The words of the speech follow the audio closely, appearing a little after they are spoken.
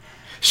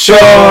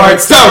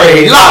Short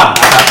story long.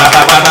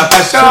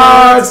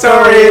 Short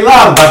story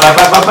long.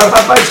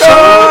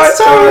 Short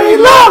story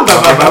long.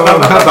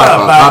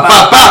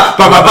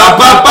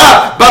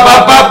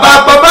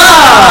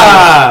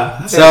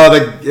 So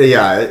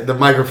the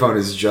microphone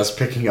is just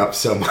picking up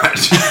so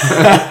much.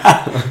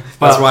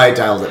 That's why I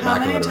dialed it back.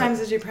 How many times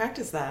did you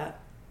practice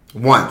that?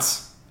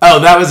 Once. Oh,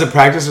 that was a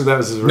practice or that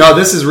was real? No,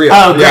 this is real.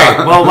 Oh, great.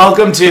 Yeah. Well,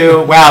 welcome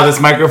to, wow, this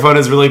microphone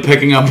is really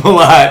picking up a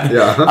lot.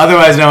 Yeah.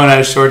 Otherwise known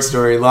as Short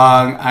Story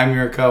Long. I'm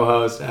your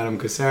co-host, Adam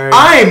Kasari.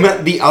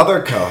 I'm the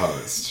other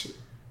co-host,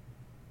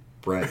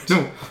 Brent.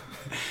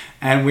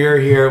 And we're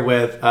here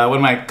with one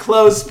of my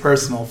close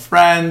personal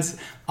friends,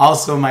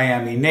 also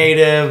Miami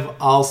native,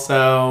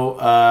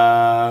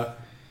 also...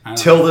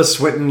 Tilda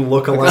Swinton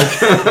lookalike.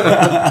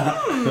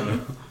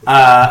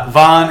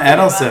 Vaughn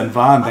Edelson.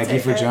 Vaughn, thank you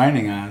for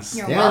joining us.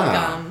 You're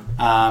welcome.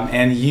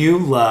 And you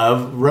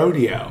love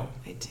rodeo.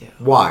 I do.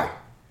 Why?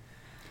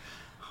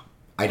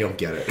 I don't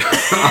get it.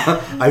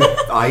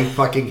 I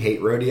fucking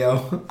hate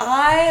rodeo.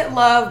 I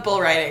love bull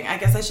riding. I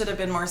guess I should have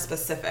been more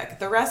specific.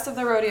 The rest of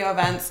the rodeo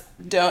events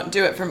don't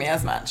do it for me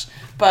as much.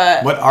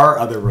 But what are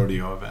other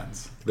rodeo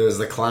events? There's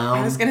the clown.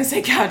 I was going to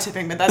say cow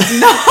tipping, but that's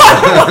not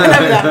one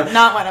of them.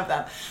 Not one of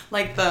them.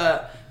 Like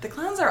the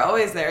clowns are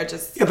always there.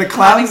 Just the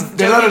clowns.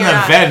 They're not an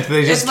event.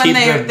 They just it's keep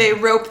when they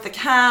rope the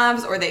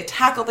calves or they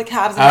tackle the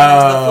calves and run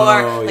into the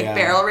floor, like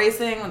barrel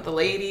racing with the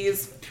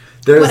ladies.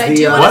 There's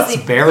what's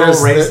barrel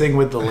racing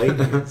with the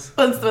ladies?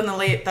 Well, it's when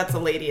that's a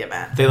lady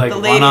event. They like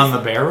run on the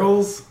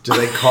barrels? Do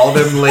they call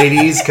them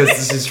ladies? Because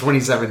this is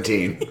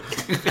 2017. This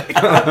is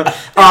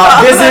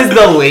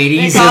the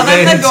ladies event. They call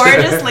event. them the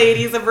gorgeous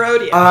ladies of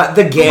rodeo.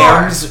 The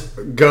gams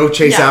go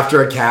chase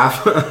after a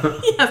calf.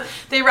 Yes,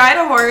 they ride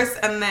a horse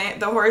and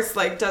the horse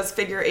like does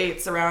figure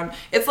eights around.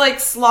 It's like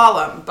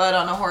slalom, but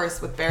on a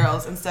horse with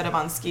barrels instead of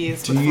on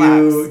skis with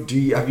flaps.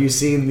 Have you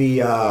seen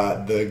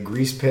the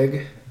grease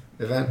pig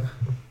event?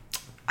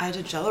 I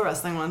did Jello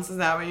wrestling once. Is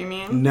that what you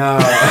mean? No.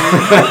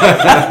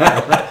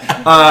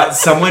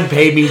 Someone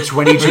paid me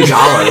 $22.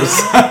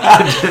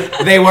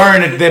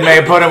 My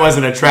opponent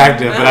wasn't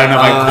attractive, but I don't know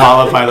if I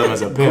qualify them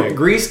as a pig.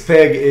 Grease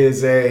pig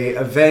is a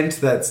event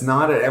that's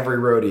not at every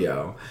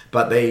rodeo,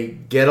 but they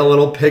get a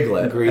little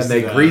piglet and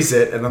they grease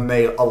it, and then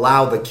they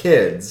allow the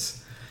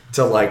kids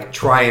to like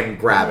try and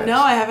grab it.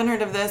 No, I haven't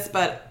heard of this,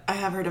 but I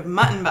have heard of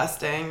mutton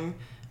busting,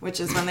 which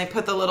is when they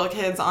put the little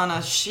kids on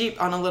a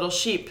little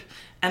sheep.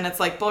 And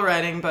it's like bull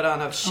riding, but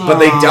on a sheep. But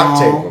they duct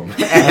tape them.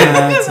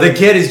 And the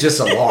kid is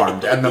just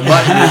alarmed. And the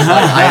mutton is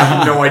like, I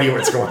have no idea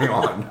what's going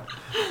on.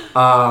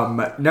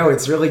 No,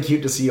 it's really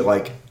cute to see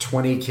like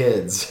 20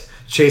 kids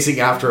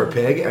chasing after a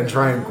pig and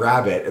try and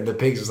grab it. And the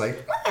pig's just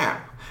like, wow.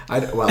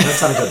 Well,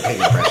 that's not a good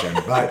pig impression,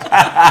 but...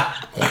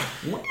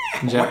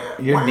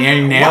 You're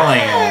nailing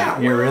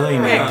it. You're really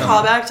nailing it.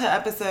 Call back to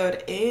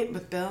episode 8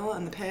 with Bill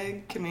and the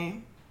pig. Can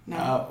we...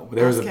 No.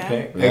 There was a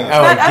pig.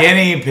 Yeah. A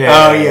guinea pig.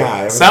 Oh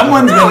yeah.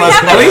 Someone's been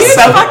listening. At least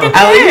fucking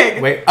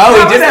pig. Wait. Oh,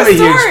 we did have a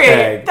huge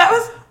pig. That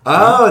was.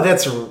 Oh,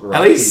 that's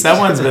right. At least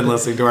someone's been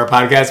listening to our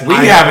podcast. We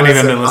haven't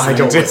even been listening. I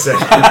don't listen.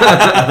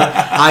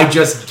 I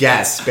just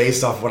guess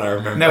based off what I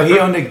remember. No, he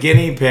owned a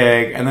guinea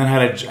pig and then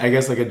had a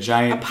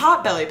giant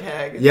potbelly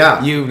pig. Yeah.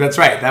 That's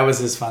right. That was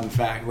his fun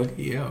fact. Look at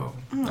you.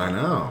 I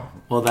know.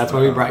 Well, that's why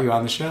we brought you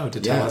on the show to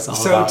tell us all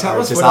about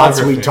tell us our what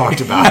else we talked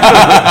about.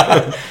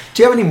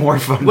 Do you have any more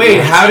fun?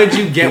 Wait,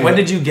 when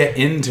did you get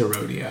into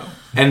rodeo?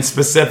 And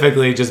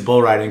specifically just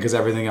bull riding because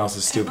everything else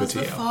is stupid to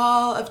you. It was the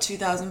fall of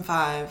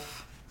 2005.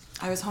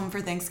 I was home for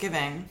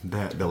Thanksgiving.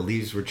 The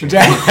leaves were changing.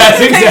 That's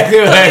exactly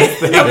what I was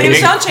thinking. The leaves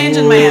don't change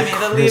in Miami.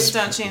 The leaves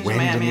don't change in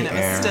Miami, and it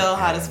was still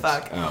hot as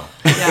fuck. Oh.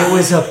 Yeah. It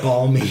was a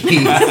balmy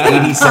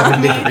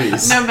 87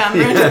 degrees.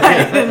 November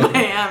night in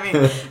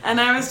Miami.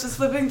 And I was just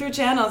flipping through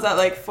channels at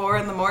like 4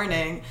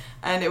 a.m.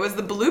 And it was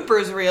the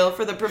bloopers reel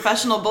for the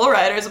professional bull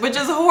riders, which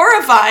is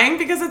horrifying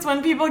because it's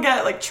when people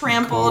get like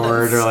trampled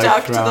and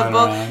stuck to the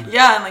bull.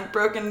 Yeah, and like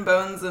broken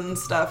bones and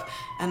stuff.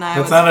 And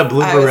that's not a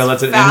blooper reel,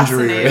 that's an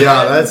injury reel.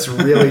 Yeah, that's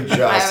really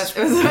just.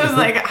 It was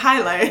like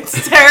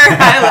highlights, terror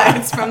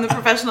highlights from the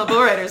professional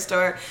bull rider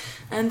store.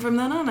 And from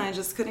then on, I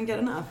just couldn't get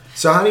enough.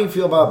 So how do you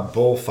feel about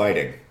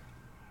bullfighting?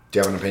 Do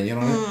you have an opinion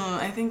on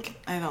it?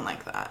 I don't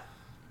like that.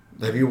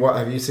 Have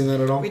you seen that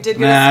at all? We did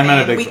go to Spain. I'm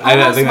not a big. We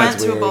almost went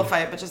to a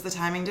bullfight, but just the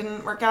timing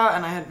didn't work out,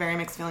 and I had very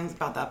mixed feelings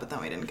about that. But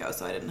then we didn't go,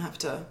 so I didn't have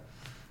to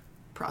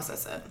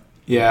process it.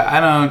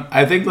 Yeah,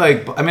 I think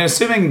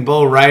assuming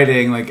bull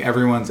riding, like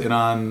everyone's in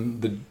on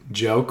the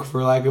joke,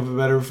 for lack of a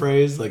better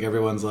phrase. Like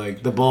everyone's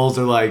like, the bulls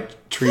are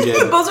like treated.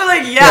 The bulls are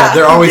like, yeah.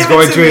 They're always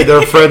going to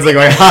their friends and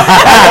going,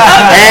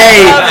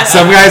 hey,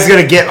 some guy's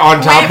going to get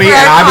on top of me and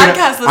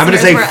I'm going to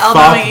say,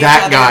 fuck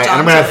that guy, and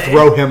I'm going to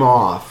throw him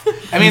off.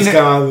 I mean,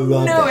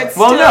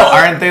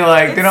 aren't they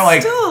like, they don't like.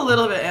 It's still a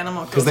little bit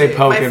animal cruelty. Because they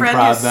poke and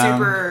prod them. My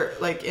friend who's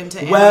super like into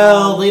animals.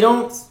 Well, they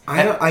don't.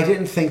 I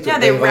didn't think that. Yeah,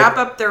 they wrap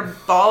up their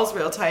balls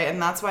real tight,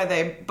 and that's why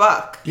they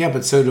buck. Yeah,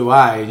 but so do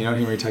I. You don't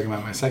hear me talking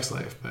about my sex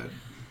life, but.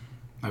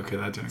 Okay,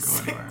 that didn't go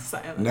anywhere.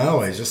 Silence.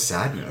 No, it's just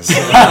sadness.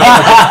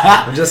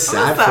 I'm just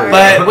sad for you.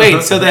 But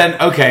wait, so then,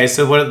 okay,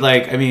 so what,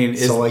 like, I mean,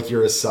 is... So, like,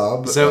 you're a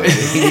sub, So- and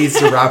he needs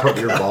to wrap up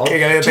your balls.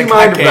 Okay, Do you the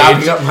mind cage.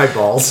 wrapping up my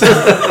balls?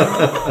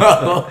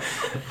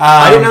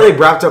 I didn't know they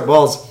wrapped up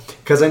balls,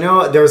 because I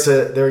know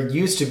there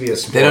used to be a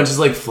sport. They don't just,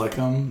 like, flick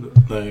them?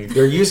 Like...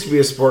 There used to be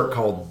a sport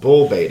called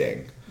bull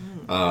baiting,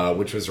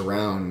 which was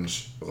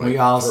around We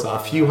all for saw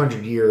a few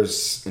hundred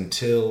years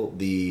until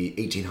the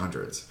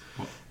 1800s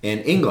in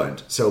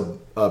England. So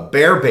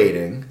bear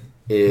baiting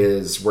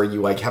is where you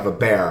like have a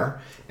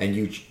bear and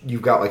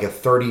you've got like a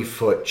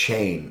 30-foot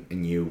chain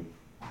and you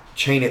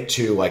chain it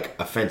to like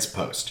a fence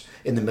post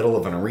in the middle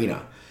of an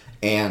arena.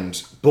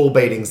 And bull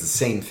baiting's the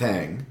same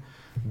thing.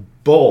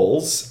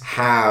 Bulls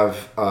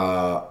have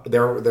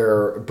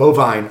they're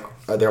bovine,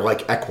 they're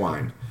like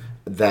equine.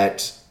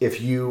 That if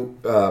you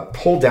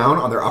pull down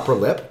on their upper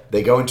lip,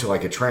 they go into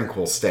like a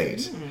tranquil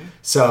state.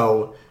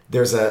 So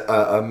there's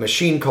a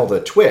machine called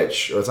a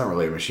twitch, or it's not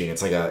really a machine.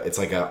 It's like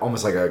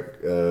almost like a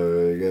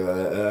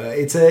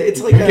it's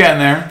like You're getting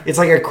there. It's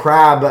like a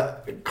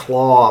crab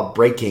claw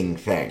breaking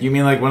thing. You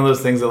mean like one of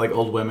those things that like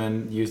old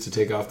women use to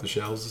take off the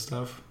shells and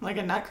stuff? Like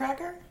a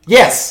nutcracker?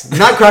 Yes,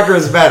 nutcracker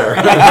is better.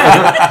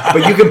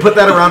 But you can put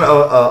that around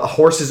a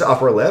horse's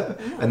upper lip,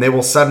 and they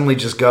will suddenly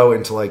just go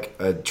into like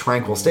a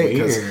tranquil state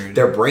because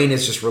their brain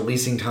is just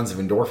releasing tons of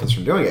endorphins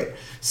from doing it.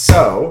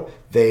 So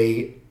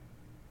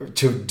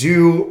to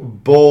do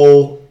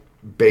bull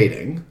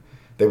baiting,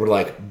 they would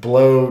like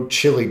blow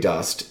chili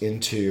dust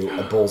into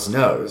a bull's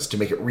nose to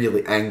make it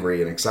really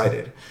angry and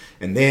excited,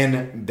 and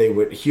then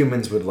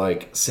humans would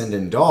like send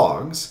in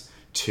dogs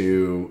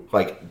to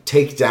like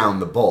take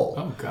down the bull.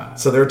 Oh god.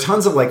 So there are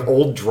tons of like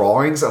old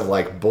drawings of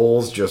like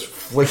bulls just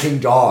flicking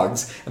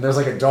dogs, and there's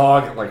like a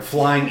dog like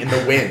flying in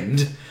the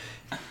wind.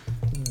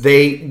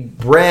 They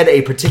bred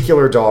a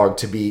particular dog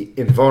to be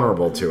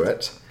invulnerable to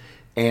it.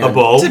 And A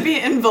bull? To be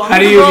invulnerable How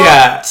do you-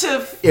 yeah.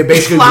 to It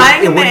basically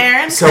flying it in the would- air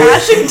and so-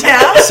 crashing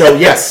down. So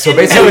yes, so It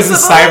basically was a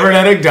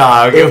cybernetic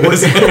dog. It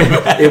was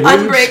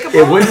Unbreakable.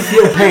 It wouldn't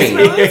feel pain.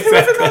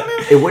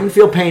 Exactly. It wouldn't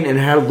feel pain, and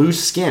it had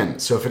loose skin.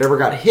 So if it ever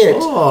got hit,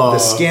 the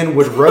skin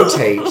would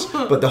rotate,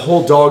 but the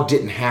whole dog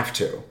didn't have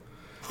to.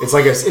 It's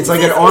like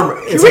an arm.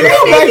 It's Can we like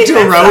go back to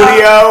making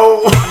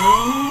rodeo?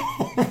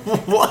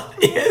 What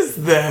is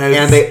this?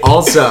 and they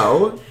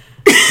also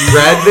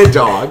bred the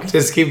dog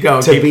just keep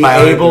going. to keep be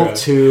piling able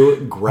through.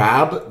 to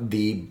grab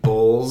the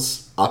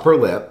bull's upper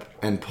lip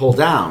and pull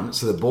down,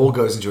 so the bull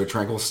goes into a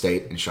tranquil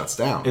state and shuts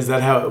down. Is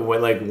that how it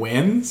like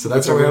wins? So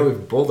that's why we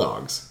have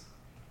bulldogs.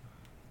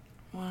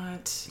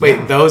 What?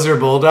 Wait, those are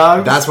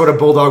bulldogs? That's what a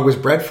bulldog was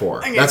bred for.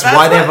 Okay, That's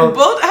why they have a.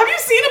 Have you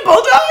seen a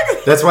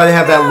bulldog? That's why they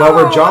have that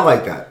lower jaw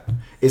like that.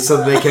 Is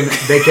so they can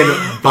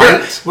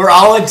bite. We're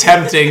all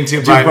attempting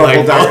to bite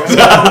like bulldogs.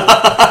 bulldogs.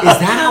 Is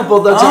that how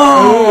bulldogs are?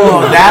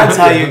 Oh, that's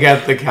how you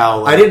get the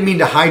cow. I didn't mean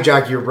to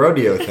hijack your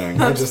rodeo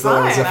thing. I just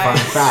thought it was a fun I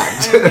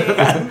fact.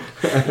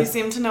 mean, you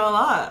seem to know a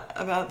lot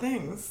about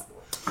things.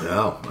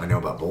 No, I know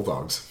about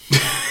bulldogs.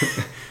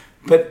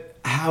 But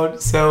how?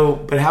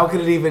 But how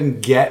could it even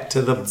get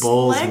to the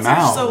bull's Legs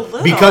mouth? are so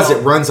little. Because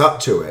it runs up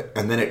to it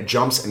and then it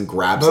jumps and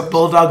grabs But it.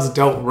 bulldogs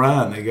don't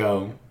run. They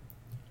go.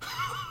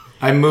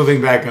 I'm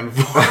moving back and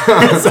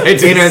forth.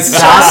 in a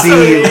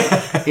sassy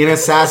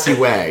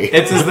way.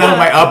 It's as though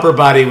my upper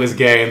body was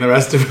gay and the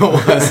rest of it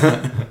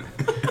wasn't.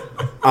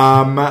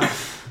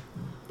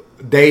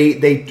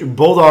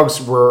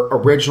 Bulldogs were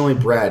originally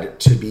bred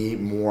to be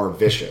more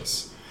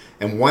vicious,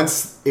 and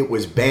once it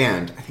was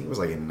banned, I think it was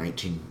like in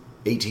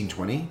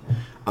 1820,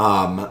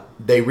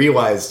 they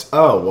realized,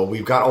 oh well,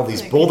 we've got all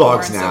these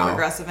bulldogs They weren't now. So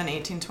progressive in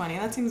 1820.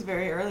 That seems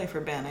very early for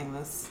banning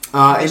this.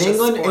 In vicious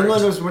England, sport.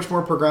 England was much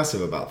more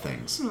progressive about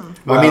things.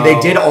 I mean, they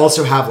did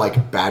also have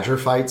like badger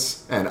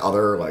fights and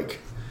other like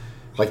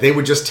they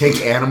would just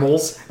take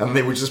animals and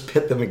they would just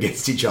pit them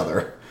against each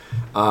other.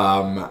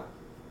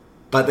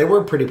 But they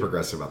were pretty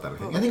progressive about that. I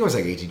think it was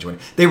like 1820.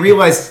 They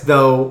realized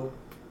though,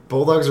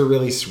 bulldogs are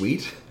really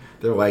sweet.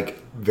 They're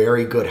like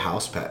very good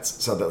house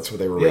pets, so that's what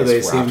they were raised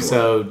They for. seem afterward.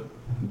 so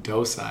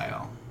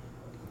docile.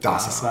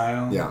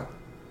 Docile. Yeah.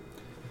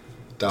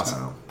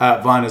 Docile.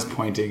 Vaughn is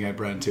pointing at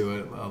Brent to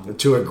it.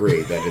 To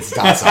agree that it's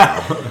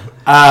docile.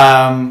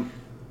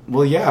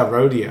 Well, yeah,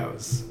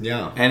 rodeos.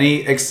 Yeah.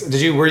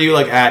 Were you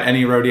like at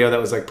any rodeo that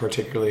was like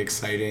particularly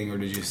exciting, or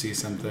did you see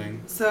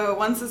something? So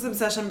once this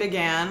obsession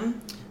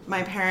began,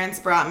 my parents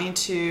brought me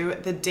to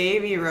the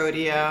Davie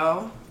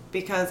Rodeo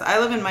because I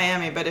live in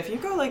Miami, but if you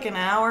go like an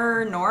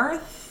hour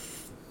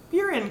north,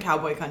 you're in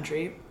cowboy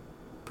country,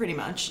 pretty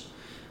much.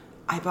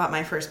 I bought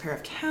my first pair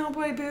of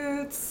cowboy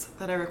boots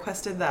that I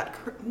requested that.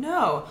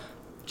 No,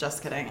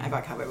 just kidding. I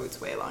bought cowboy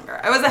boots way longer.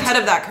 I was ahead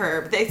of that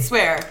curve. They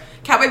swear.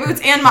 Cowboy boots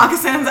and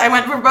moccasins. I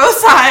went for both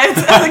sides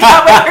of the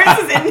cowboy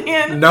versus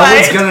Indian No fight.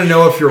 one's gonna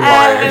know if you're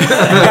wired. I was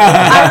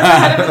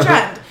ahead of the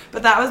trend.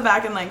 But that was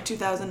back in like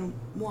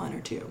 2001 or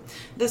 2.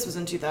 This was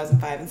in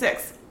 2005 and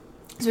 6.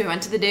 So we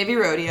went to the Davie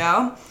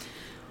Rodeo.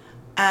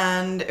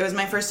 And it was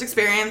my first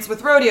experience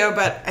with rodeo,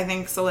 but I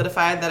think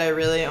solidified that I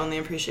really only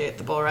appreciate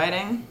the bull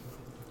riding.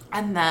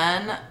 And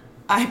then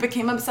I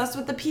became obsessed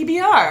with the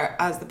PBR,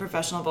 as the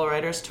Professional Bull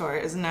Riders Tour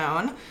is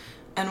known.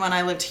 And when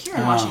I lived here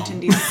in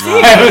Washington, D.C.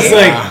 I was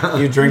like,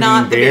 you drinking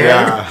Not the beer?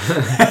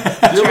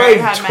 Yeah. You're like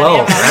had 12,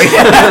 many of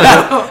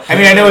right? I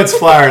mean, I know it's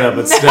Florida,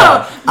 but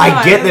still.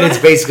 I get that it's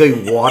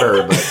basically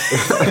water, but...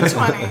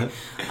 20.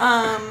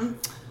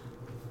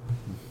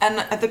 And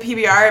at the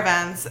PBR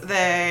events,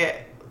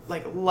 they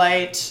like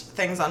light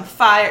things on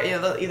fire. You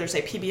know, they'll either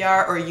say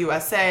PBR or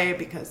USA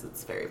because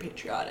it's very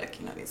patriotic.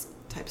 You know, these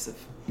types of...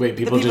 Wait,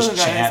 people who just go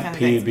to these chant kind of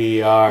things.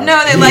 PBR.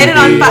 No, they light it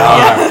on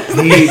fire.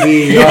 PBR.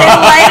 They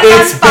light it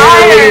on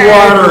fire. Very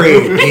watery.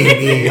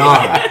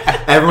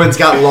 PBR. Everyone's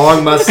got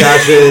long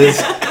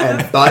mustaches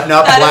and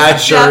button-up plaid That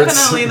is shirts.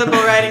 definitely the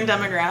bull riding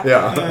demographic.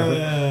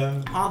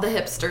 Yeah. All the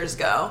hipsters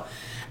go.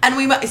 And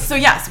we went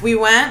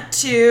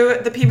to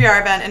the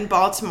PBR event in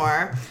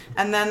Baltimore,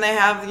 and then they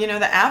have, you know,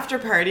 the after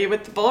party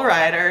with the bull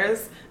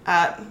riders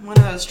at one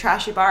of those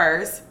trashy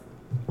bars.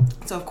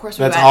 So of course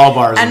we That's went. all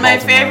bars And in my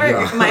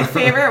Baltimore. my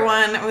favorite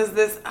one was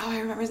this. Oh, I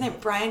remember his name,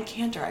 Brian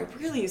Cantor. I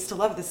really used to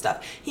love this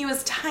stuff. He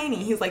was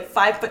tiny. He was like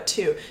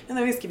 5'2". And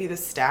they always give you the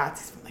stats.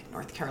 He's from like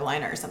North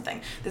Carolina or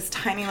something. This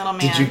tiny little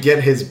man. Did you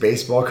get his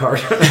baseball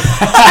card?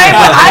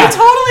 I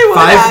totally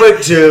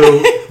would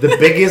have. 5'2", the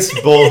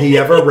biggest bull he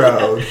ever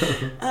rode.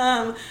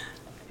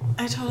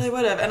 I totally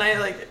would have. And I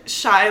like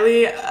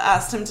shyly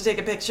asked him to take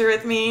a picture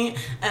with me,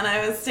 and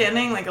I was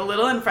standing like a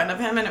little in front of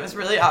him, and it was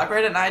really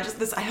awkward. And I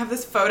have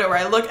this photo where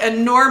I look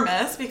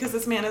enormous because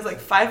this man is like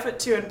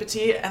 5'2" and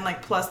petite, and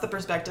like plus the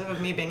perspective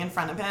of me being in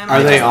front of him. Are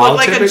I they just all look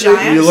like a typically-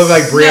 giant. You look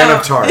like Brienne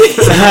of Tarth.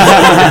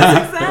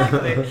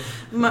 Exactly.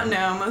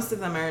 No, most of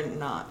them are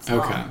not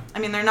small. Okay. I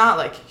mean, they're not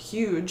like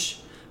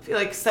huge. I feel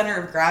like center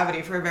of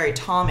gravity for a very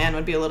tall man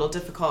would be a little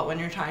difficult when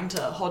you're trying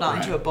to hold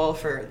on to a bull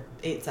for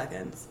 8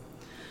 seconds.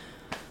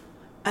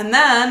 And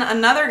then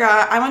another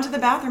guy, I went to the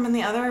bathroom and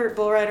the other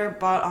bull rider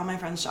bought all my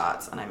friends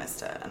shots, and I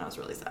missed it, and I was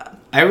really sad.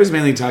 I was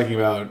mainly talking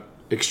about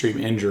extreme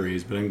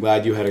injuries, but I'm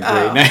glad you had a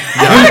great night.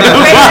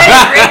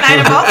 Great night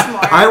in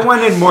Baltimore. I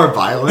wanted more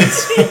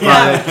violence,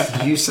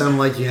 but you sound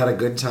like you had a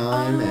good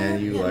time,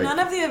 and you like... None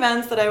of the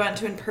events that I went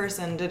to in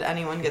person did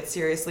anyone get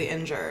seriously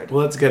injured.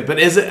 Well, that's good. But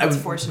is it?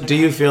 fortunate Do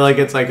you enough. feel like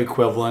it's like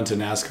equivalent to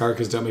NASCAR?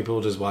 Because don't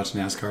people just watch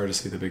NASCAR to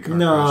see the big car crashes?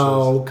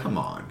 No, come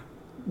on.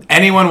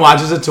 Anyone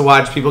watches it to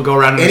watch people go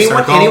around in a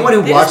circle? Anyone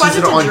who They just watches watch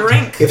it it to on...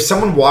 drink. If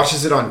someone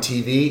watches it on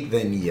TV,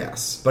 then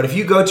yes. But if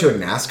you go to a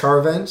NASCAR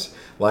event,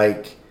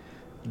 like...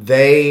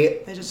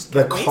 They just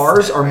the get cars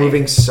wasted, are right?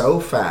 moving so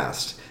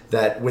fast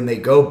that when they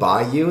go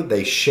by you,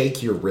 they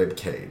shake your rib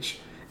cage,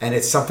 and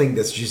it's something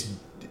that's just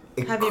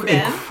Have you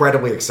been?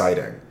 incredibly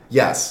exciting.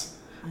 Yes,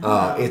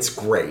 it's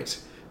great.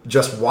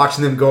 Just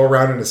watching them go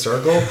around in a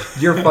circle,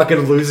 you're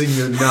fucking losing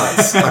your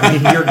nuts. I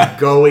mean, you're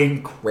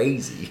going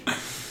crazy.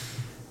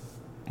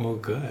 Well,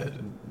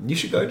 good. You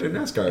should go to a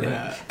NASCAR event.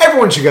 Yeah.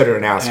 Everyone should go to a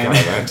NASCAR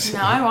event.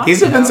 No, I want These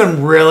to. have been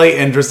some really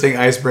interesting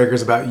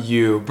icebreakers about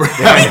you, Brad.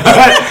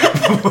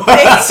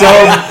 So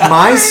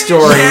my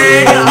story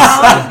is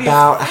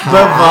about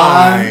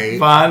how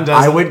Vaughn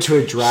does. I went to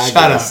a drag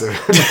Shut race. up.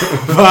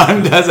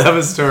 Vaughn does have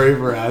a story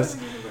for us.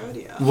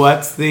 Rodeo.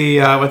 What's the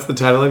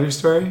title of your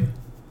story?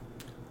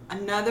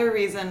 Another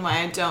reason why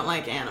I don't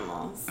like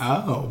animals.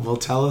 Oh, well,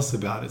 tell us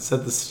about it.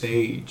 Set the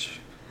stage.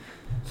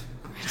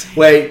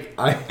 Wait,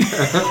 I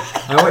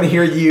want to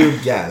hear you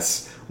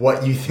guess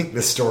what you think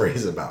the story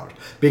is about.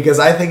 Because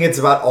I think it's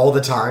about all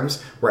the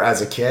times where,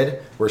 as a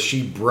kid, where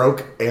she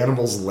broke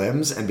animals'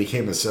 limbs and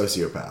became a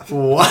sociopath.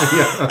 What?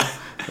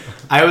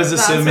 I was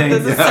That's assuming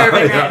what this is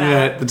serving right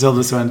now. the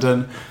Tilda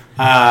Swinton.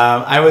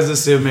 I was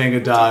assuming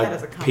a dog that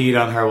as a compliment.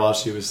 peed on her while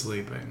she was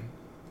sleeping.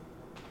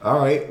 All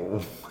right.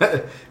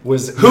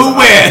 Was Who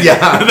wins?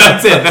 Yeah.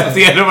 That's it. That's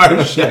the end of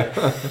our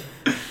show.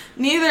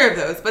 Neither of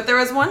those, but there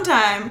was one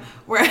time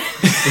where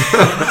this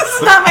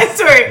is not my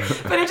story,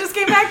 but it just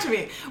came back to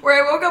me,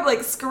 where I woke up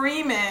like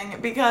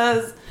screaming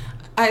because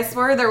I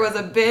swear there was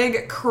a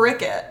big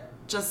cricket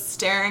just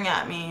staring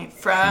at me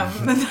from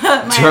my Turns head.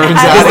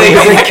 out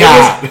it was a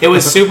cat. It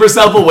was super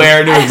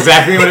self-aware, knew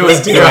exactly what it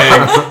was doing,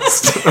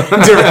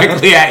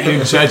 directly at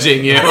you,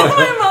 judging you.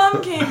 My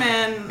mom came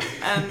in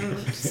and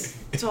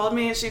told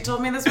me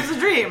this was a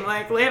dream.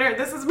 Like later,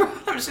 this is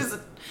brought up.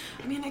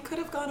 I mean, I could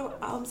have gone.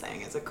 All I'm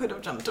saying is I could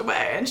have jumped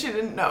away, and she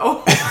didn't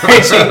know.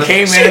 She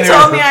came in. She and there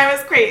told was me I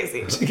was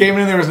crazy. She came in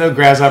and there was no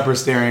grasshopper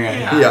staring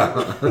at you.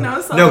 Yeah. No,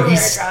 No,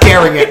 he's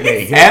staring at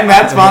me. And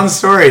that's Vaughn's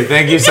story.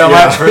 Thank you so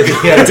much for the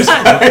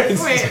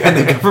Wait. And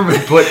the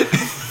government put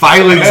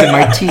filings in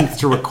my teeth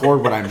to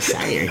record what I'm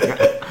saying.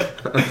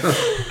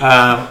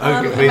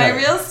 My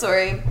real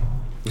story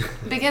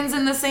begins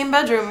in the same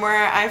bedroom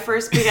where I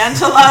first began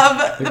to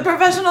love the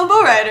professional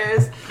bull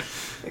riders.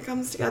 It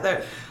comes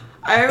together.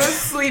 I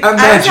was I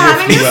was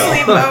having a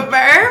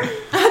sleepover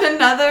at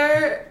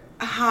another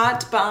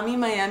hot, balmy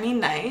Miami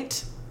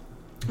night.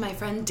 My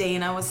friend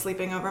Dana was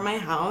sleeping over my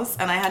house,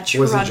 and I had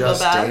trundle Was it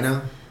just beds.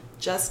 Dana?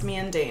 Just me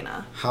and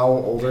Dana. How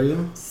old are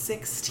you?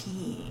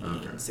 16.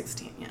 Okay.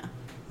 16, yeah.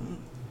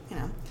 You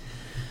know.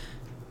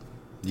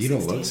 You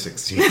don't look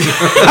 16. Thanks.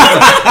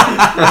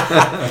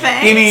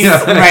 You mean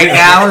right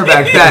now or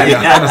back then?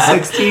 Yeah. I'm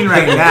 16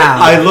 right now.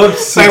 I looked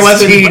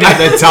 16 at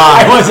the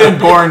time. I wasn't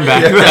born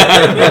back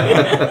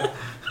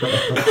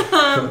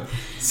then.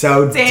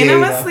 So Dana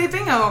was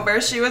sleeping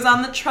over. She was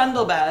on the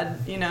trundle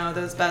bed. You know,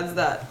 those beds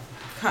that,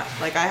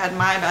 like, I had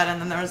my bed and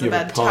then there was a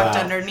bed tucked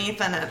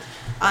underneath and it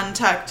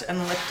untucked and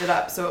lifted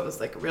up. So it was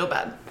like a real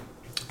bed.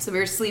 So we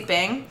were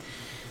sleeping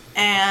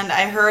and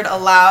I heard a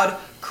loud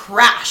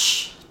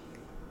crash.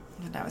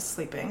 And I was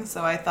sleeping,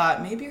 so I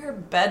thought maybe her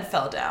bed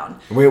fell down.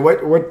 Wait,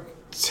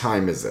 what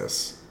time is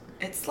this?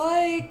 It's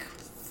like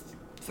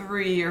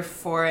 3 or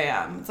 4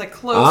 a.m. It's like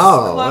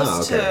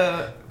close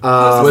to.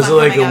 Was it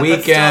like a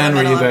weekend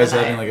where you guys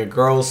having having like a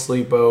girls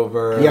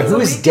sleepover? Yeah, who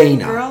is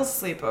Dana? Girls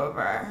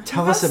sleepover.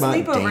 Tell us about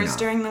sleepovers Dana.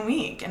 during the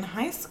week in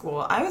high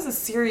school. I was a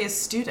serious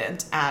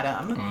student,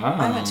 Adam. Wow.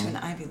 I went to an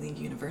Ivy League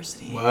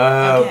university.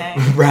 Wow. Okay.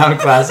 Brown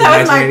class of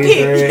That was my peak.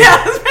 1983.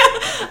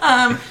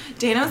 Yeah.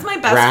 Dana was my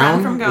best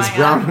friend from growing up. Is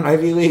Brown an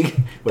Ivy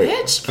League? Wait.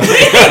 Bitch.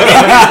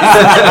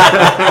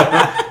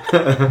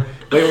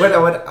 Wait,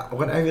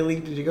 what Ivy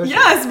League did you go to?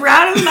 Yes,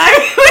 Brown is an Ivy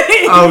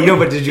League. Oh, no,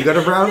 but did you go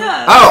to Brown?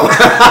 Yeah. Oh.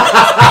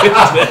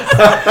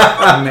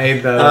 I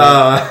made that.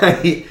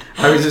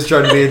 I was just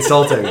trying to be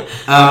insulting.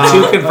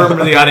 To confirm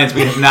to the audience,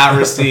 we have not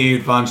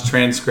received Vaughn's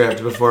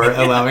transcript before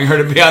allowing her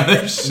to be on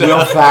this show.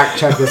 We'll fact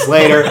check this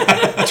later.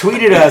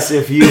 Tweet at us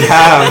if you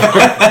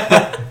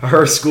have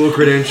her school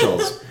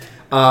credentials.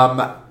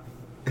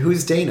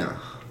 Who's Dana?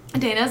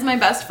 Dana is my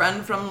best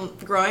friend from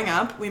growing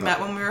up. We met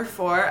when we were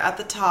 4 at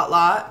the tot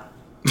lot.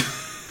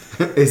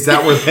 Is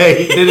that where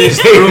they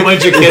threw a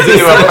bunch of kids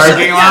into a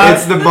parking lot?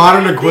 It's the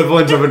modern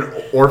equivalent of an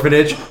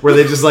orphanage where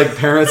they just like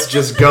parents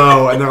just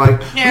go and they're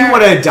like, we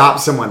want to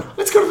adopt someone.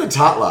 Let's go to the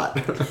tot lot.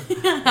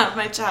 Have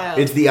my child.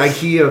 It's the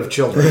IKEA of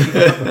children.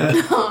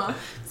 No,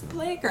 it's a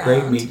playground.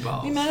 Great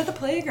meatballs. We met at the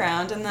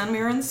playground and then we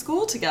were in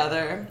school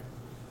together.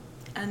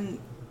 And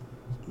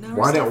now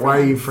we're still Why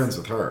are you friends. friends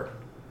with her?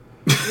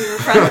 We were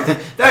friends.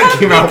 That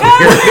came out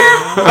weird.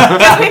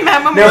 Because we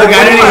met when we No, were like,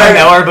 I didn't even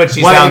know her, but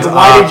she sounds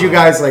Why awful. did you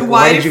guys like?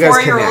 Why did do you guys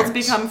 4-year-olds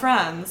connect? become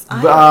friends?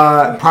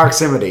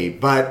 Proximity,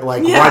 but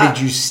like, Yeah. why did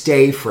you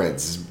stay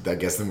friends? Is, I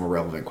guess the more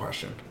relevant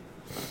question.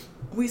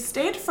 We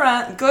stayed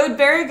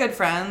very good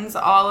friends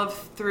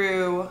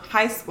through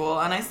high school,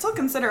 and I still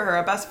consider her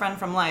a best friend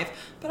from life,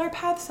 but our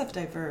paths have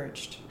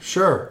diverged.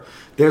 Sure,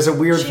 there's a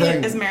weird She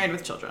thing. is married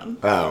with children.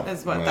 Oh,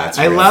 Is what well, that's.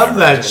 I love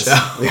that show.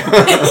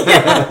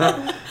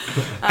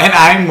 And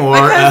I'm more.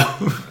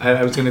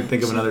 I was going to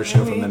think of another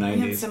show from the We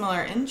had 90s.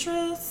 similar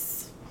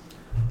interests.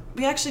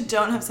 We actually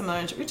don't have similar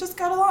interests. We just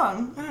got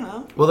along. I don't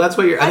know. Well, that's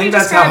what I How do think you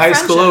that's how describe high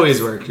school friendships?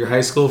 always worked. Your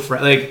high school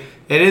friend, like,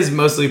 it is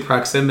mostly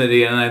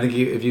proximity, and I think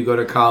if you go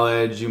to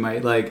college, you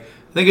might I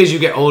think as you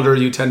get older,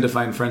 you tend to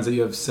find friends that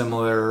you have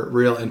similar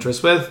real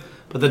interests with,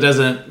 but that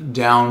doesn't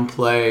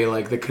downplay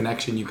like the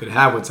connection you could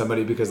have with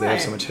somebody because they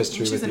have so much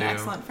history She's with an you.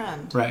 excellent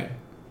friend. Right.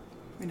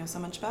 We know so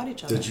much about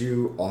each other. Did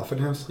you often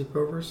have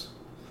sleepovers?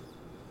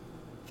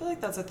 I feel like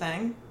that's a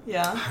thing.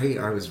 Yeah.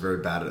 I was very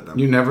bad at them.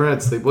 You never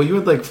had sleep. Well, you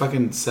had like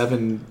fucking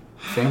 7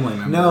 family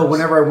members. No,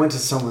 whenever I went to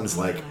someone's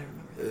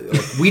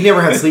we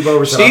never had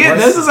sleepovers.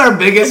 This is our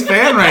biggest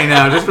fan right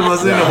now, just from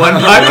listening to one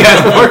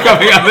podcast before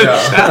coming on the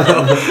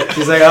show.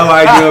 She's like, oh,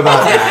 I knew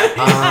about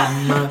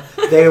that.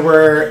 They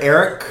were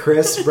Eric,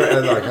 Chris,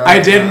 Brett. I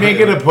did make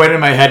it a point in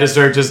my head to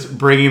start just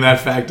bringing that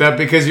fact up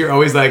because you're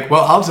always like,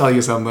 well, I'll tell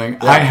you something.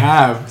 Yeah. I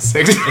have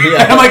 6.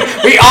 Yeah. I'm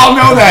like, we all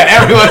know that.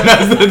 Everyone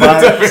knows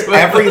that.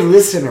 Every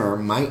listener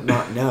might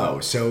not know.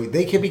 So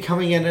they could be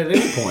coming in at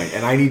any point,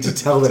 and I need to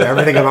tell them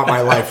everything about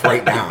my life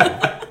right now.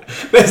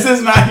 This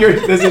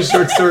is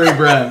Short Story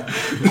Brent.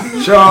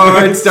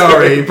 Short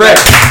Story Brent.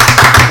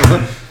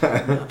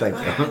 Thank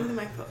you.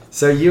 My phone.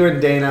 So you and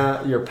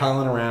Dana, you're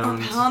palling around.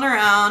 We're palling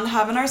around,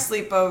 having our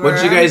sleepover. What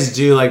did you guys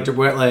do? When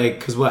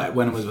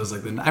it was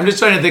like I'm just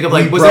trying to think of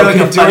We was there like a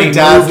broke into funny our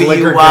dad's movie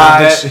liquor you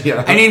watched?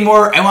 cabinet.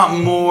 Yeah. I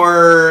want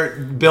more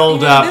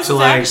build up this to is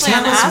like. actually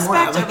an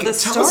aspect of the Tell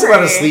story. us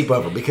about a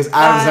sleepover because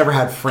Adam's never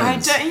had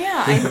friends.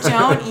 I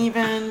don't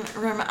even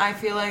remember. I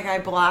feel like I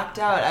blocked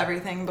out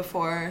everything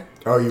before.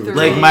 Oh, you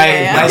Like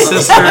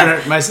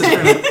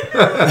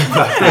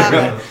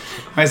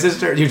my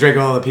sister, you drank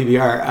all the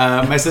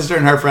PBR. My sister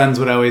and her friends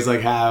would always they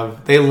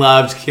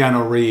loved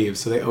Keanu Reeves,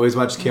 so they always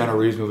watched Keanu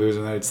Reeves movies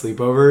when they had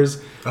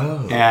sleepovers.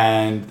 Oh.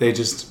 And they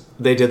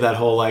did that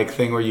whole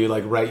thing where you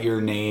write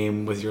your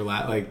name with your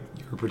you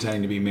were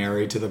pretending to be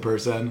married to the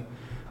person.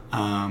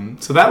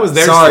 So that was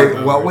their. Sorry,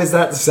 sleepover. what was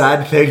that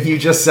sad thing you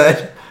just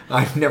said?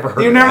 I've never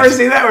heard. You never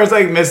see that where it's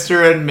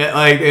Mr. and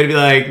it'd be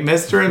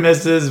Mr. and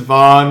Mrs.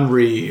 Vaughn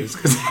Reeves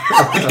because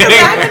I'm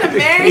gonna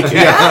marry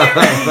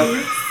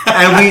you.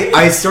 And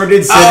I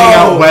started sending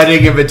out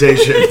wedding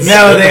invitations.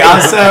 No, they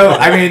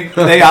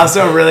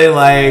also really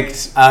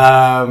liked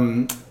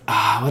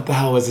what the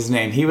hell was his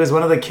name? He was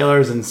one of the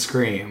killers in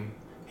Scream.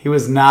 He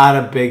was not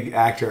a big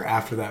actor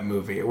after that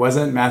movie. It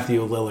wasn't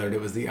Matthew Lillard,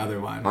 it was the other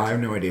one. I have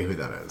no idea who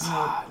that is.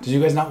 Did you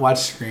guys not watch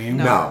Scream?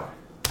 No.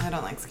 I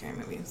don't like scary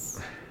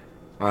movies.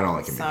 I don't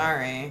like him.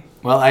 Sorry.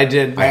 Well, I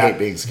did. I hate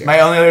being scared. My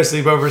only other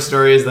sleepover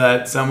story is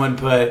that someone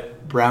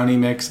put brownie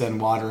mix and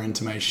water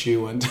into my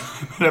shoe one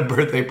time at a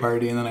birthday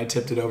party, and then I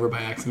tipped it over by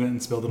accident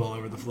and spilled it all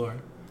over the floor.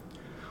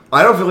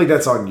 I don't feel like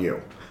that's on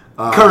you.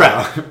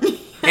 Correct.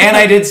 And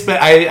I did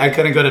I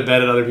couldn't go to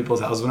bed at other people's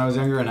houses when I was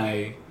younger, and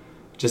I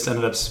just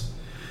ended up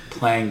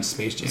playing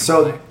Space Jam.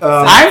 So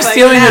I'm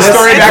stealing the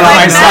story back to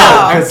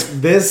myself.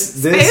 This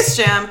Space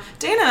Jam.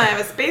 Dana and I have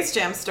a Space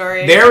Jam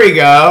story. There we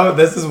go.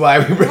 This is why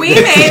we made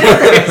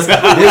up a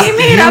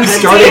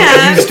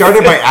dance. You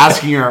started by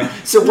asking her,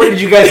 so what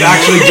did you guys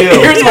actually do?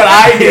 Here's what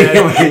I did.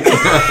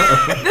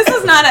 This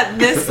was not at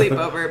this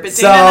sleepover, but Dana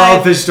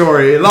Selfish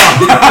story.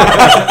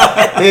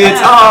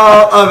 It's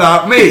all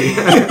about me.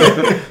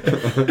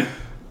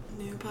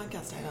 New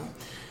podcast title.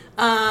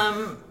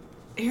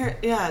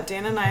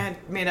 Dana and I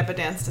had made up a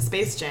dance to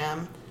Space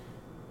Jam,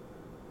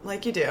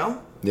 like you do.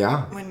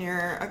 Yeah. When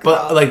you're a girl.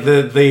 But like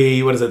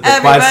the what is it? The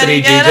Everybody Quad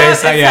City get DJ up.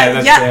 song. It's Yeah, like,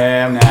 that's yeah.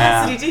 jam now.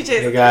 Quad City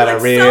DJs. You got a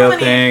Like, real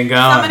thing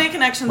going. So many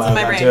connections in my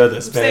Welcome brain. to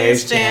the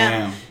Space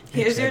Jam.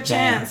 Here's your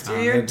chance.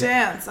 Do your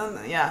dance.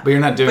 Yeah. But you're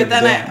not doing But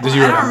then the dance. Did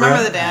you I don't remember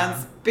remember it? the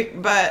dance.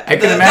 But I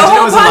can the imagine whole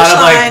it was a lot of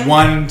like punchline-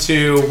 1,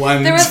 2,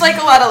 1. There was like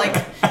a lot of like,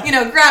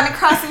 grabbing,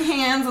 crossing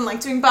hands and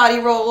like doing body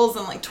rolls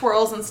and like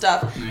twirls and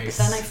stuff. Nice.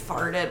 But then I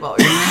farted while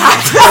we were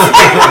practicing.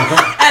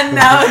 And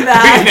now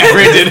that We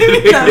never did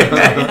it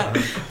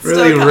again.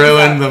 Really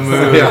ruined the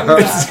mood. Yeah.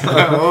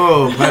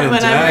 Oh, pun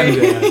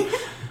intended.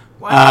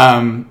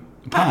 Wow.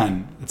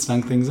 Pun. It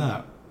stunk things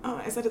up. Oh,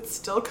 I said it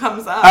still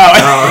comes up.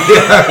 Oh,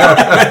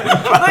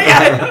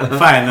 Fine.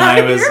 fine. Then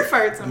I was Your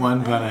farts are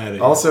one pun ahead of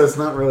you. Also, it's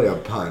not really a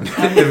pun.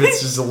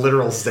 It's just a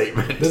literal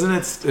statement. Doesn't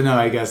it? No,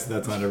 I guess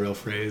that's not a real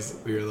phrase.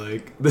 We were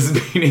like, this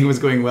meeting was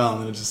going well,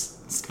 and then it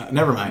just.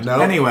 Never mind. No.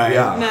 Anyway.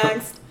 Yeah.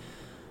 Next.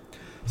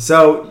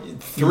 So,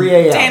 3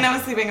 a.m. Dana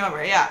was sleeping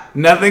over, yeah.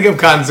 Nothing of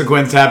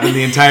consequence happened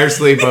the entire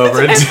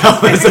sleepover until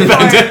this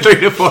event at 3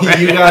 to 4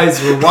 You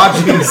guys were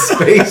watching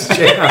Space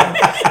Jam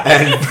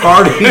and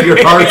partying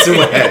your hearts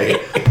away.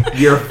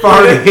 You're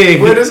farting.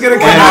 We're just going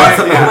to come out.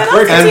 What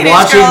else do And teenage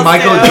watching girls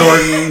Michael do?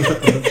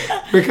 Jordan.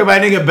 We're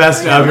combining a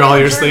best of all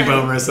your Jordan.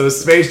 sleepovers. So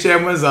Space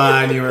Jam was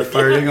on. You were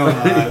farting a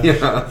lot.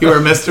 Yeah. You were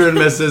Mr. and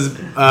Mrs.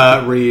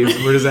 Reeves.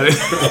 Where does that?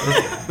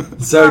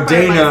 So Not part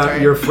of my Dana,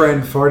 story. your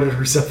friend, farted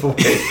herself awake.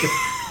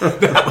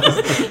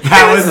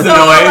 That was the so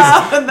noise.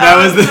 loud. That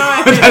was the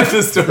noise. That's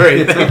the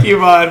story. Thank you,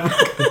 Vaughn.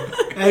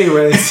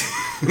 Anyways,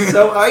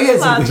 so I had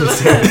something to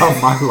say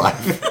about my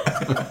life.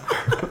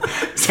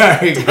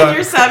 Sorry. And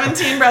your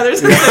 17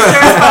 brothers and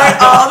sisters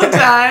fart all the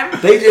time.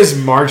 They just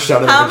marched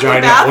out of the How many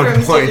vagina at one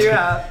bathrooms point. did you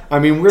have? I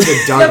mean, we're the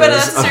Duggars. No, but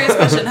that's a serious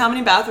question. How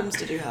many bathrooms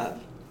did you have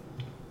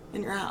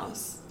in your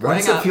house? Why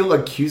does growing it up? feel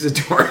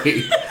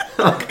accusatory?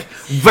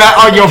 Where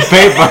are your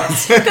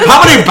papers?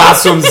 How many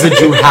bathrooms did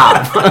you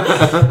have?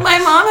 My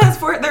mom has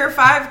there are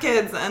 5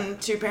 kids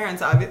and 2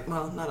 parents.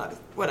 Well, not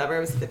obvious. Whatever. It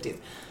was the 50s.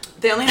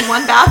 They only had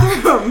 1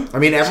 bathroom. I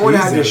mean, everyone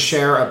had to Jesus.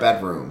 share a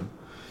bedroom.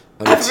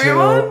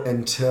 Everyone?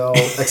 Until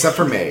except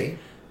for me.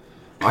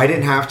 I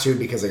didn't have to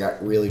because I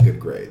got really good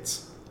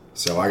grades.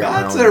 So I got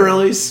That's my own a room.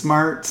 really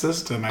smart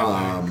system,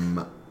 I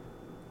think.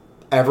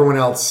 Everyone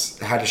else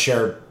had to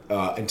share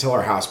until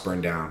our house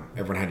burned down.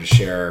 Everyone had to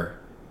share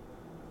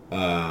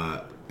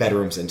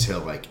bedrooms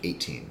until like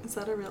 18. Is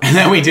that a real? And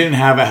then we didn't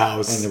have a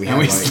house, And then we and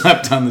had, we like-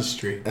 slept on the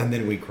street. And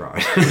then we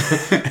cried.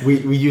 we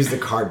used the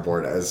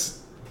cardboard as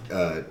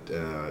a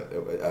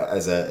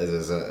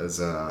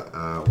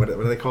what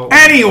do they call it?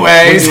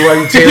 Anyways,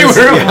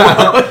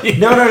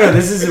 No.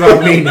 This is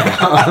about me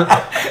now.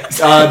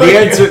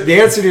 The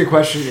answer to your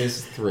question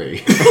is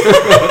 3.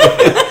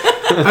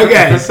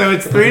 Okay, so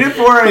it's 3 to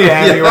 4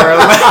 a.m. You are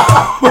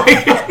allowed. We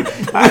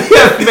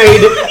have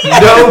made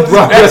no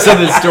progress on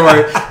this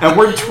story, and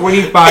we're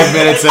 25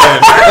 minutes in.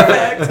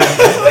 Perfect.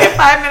 It's only a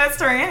 5-minute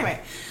story anyway.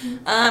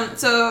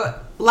 So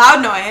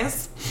loud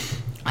noise.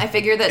 I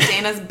figured that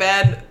Dana's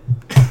bed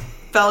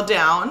fell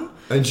down.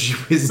 And she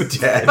was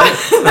dead. But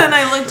then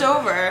I looked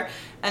over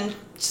and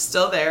she's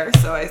still there.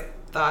 So I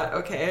thought,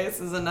 okay, this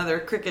is another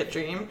cricket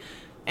dream.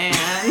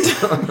 And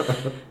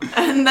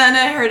and then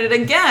I heard it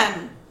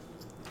again.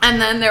 And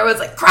then there was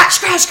like crash,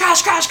 crash,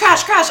 crash, crash,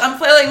 crash, crash. I'm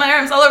flailing my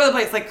arms all over the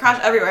place, like crash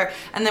everywhere.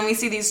 And then we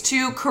see these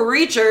 2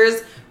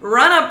 creatures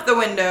run up the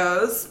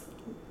windows.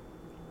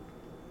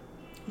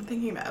 I'm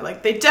thinking about it.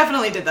 Like, they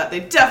definitely did that. They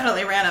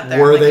definitely ran up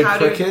there. Were like, they how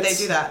crickets? did they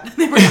do that?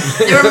 They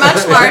were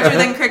much larger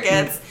than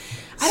crickets.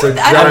 So I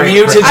giant don't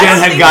think- Mutagen I don't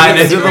had think gotten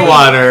it was into the great.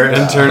 water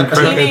and turned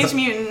Teenage crickets.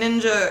 Mutant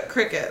Ninja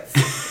Crickets.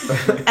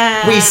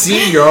 And We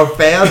see your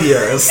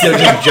failures. They're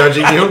just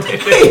judging you.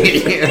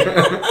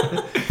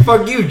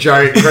 Fuck you,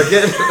 giant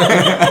cricket.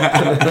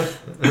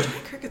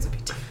 crickets would be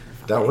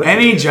terrifying. That would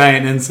Any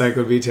giant insect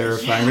would be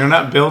terrifying. They're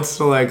not built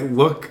to like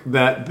look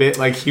that bit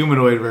like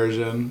humanoid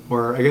version,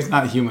 or I guess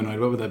not humanoid.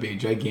 What would that be?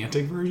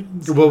 Gigantic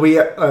versions? Well,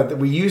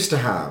 we used to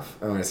have.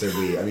 When I say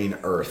we, I mean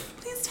Earth.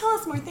 Please tell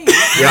us more things.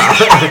 Yeah.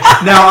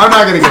 No, I'm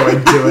not gonna go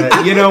into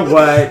it. You know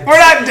what? We're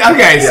not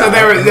okay. So Yeah.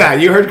 there was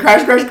you heard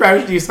crash, crash,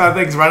 crash. You saw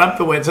things run up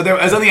the window. So there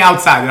was on the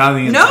outside, not on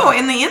the inside. No,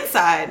 in the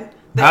inside.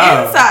 The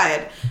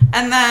inside.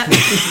 And then...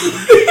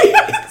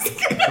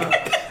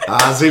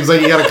 Seems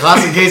like you got a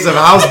classic case of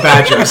house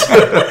badgers.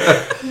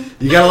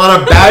 You got a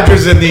lot of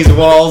badgers in these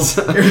walls.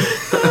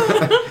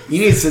 You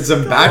need to set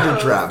some badger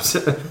traps.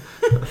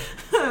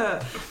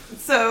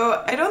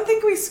 So I don't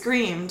think we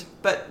screamed,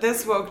 but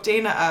this woke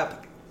Dana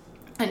up,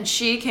 and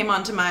she came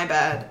onto my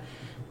bed,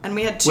 and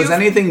we had two... Was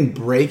anything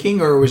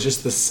breaking, or was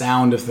just the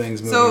sound of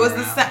things moving? So it was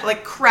around? the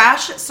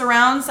crash,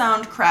 surround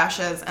sound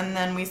crashes, and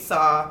then we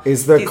saw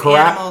these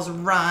animals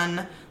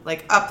run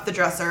like up the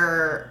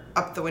dresser,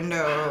 up the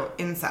window,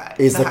 inside.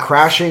 Is the house.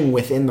 crashing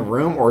within the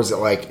room, or is it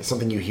like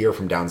something you hear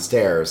from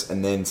downstairs,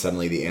 and then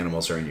suddenly the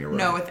animals are in your room?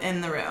 No,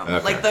 within the room.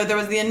 Okay. Like there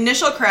was the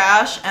initial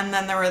crash, and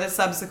then there were the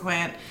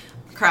subsequent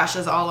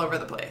crashes all over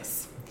the place.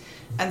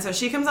 And so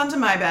she comes onto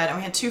my bed, and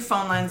we had 2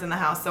 phone lines in the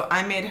house, so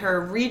I made her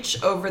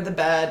reach over the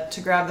bed to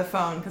grab the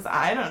phone, because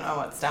I don't know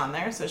what's down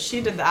there, so she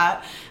did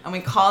that, and we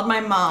called my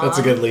mom. That's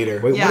a good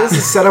leader. Wait, Yeah. what is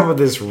the setup of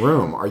this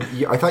room?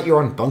 I thought you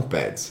were on bunk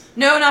beds.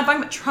 No, not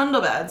bunk, but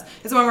trundle beds.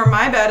 It's one where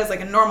my bed is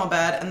like a normal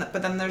bed,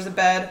 but then there's a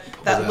bed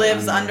that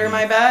lives under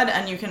my bed,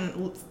 and you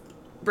can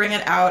bring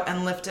it out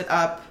and lift it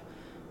up.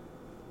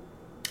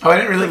 Oh, I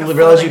didn't really Like a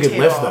realize you folding could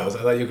lift table. those.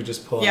 I thought you could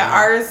just pull them Yeah, out.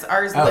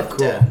 ours Oh, lifted.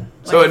 cool.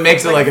 So it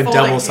makes it like a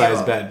folding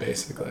double-sized table. bed,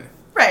 basically.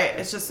 Right.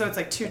 It's just so it's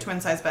like 2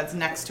 twin-size beds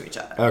next to each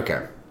other.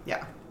 Okay.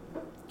 Yeah.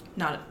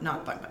 Not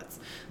bunk beds.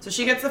 So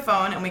she gets the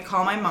phone, and we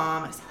call my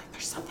mom. I said, like,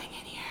 there's something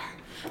in here.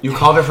 You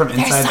called her from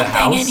inside the house? There's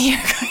something in here.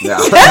 Yeah.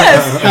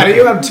 Yes. How do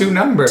you have 2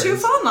 numbers? 2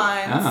 phone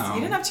lines. Oh.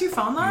 You didn't have 2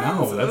 phone lines?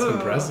 No, that's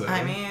impressive.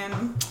 I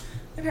mean,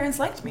 my parents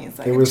liked me.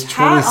 So It was cat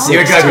 26. all You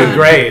the got good time.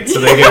 grades, so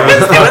they gave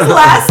It her was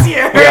last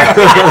year.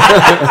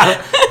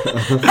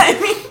 I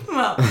mean,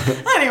 well,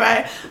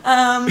 anyway.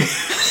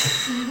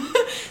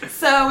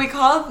 So we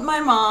called my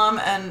mom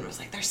and was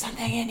like, there's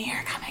something in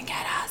here. Come and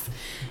get us.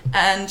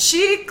 And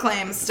she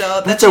claims still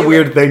that That's a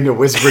weird thing to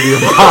whisper to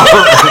your mom.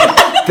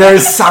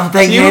 There's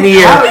something in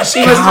here.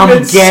 She must Come have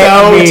been get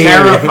so me.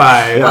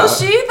 terrified. Yeah.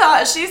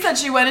 Well, she said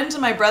she went into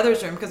my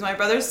brother's room because my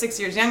brother's 6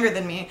 years younger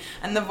than me,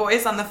 and the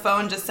voice on the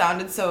phone just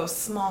sounded so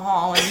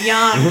small and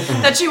young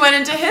that she went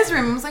into his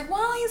room and was like,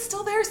 well, he's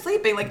still there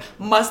sleeping. Like,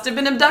 must have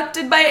been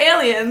abducted by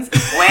aliens.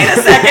 Wait a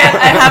second,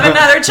 I have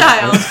another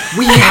child.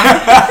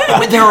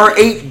 There are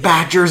 8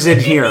 badgers in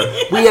here.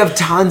 We have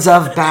tons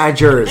of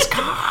badgers.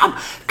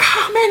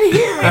 Come in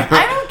here.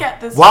 I don't get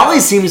this. Wally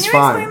joke. seems Can you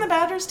fun. explain the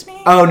badgers to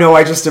me? Oh no,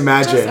 I just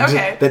imagined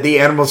okay. that the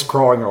animals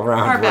crawling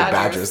around Are were badgers.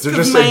 badgers. They're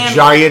 'Cause just Miami- a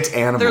giant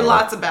animal. There are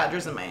lots of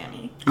badgers in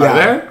Miami. Yeah. Are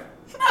there?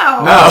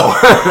 No. No,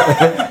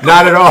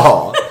 not at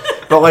all.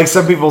 But like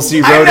some people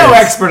see I'm rodents. no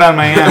expert on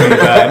Miami,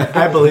 but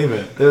I believe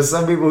it. There's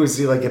some people who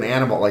see like an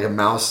animal, like a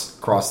mouse,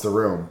 cross the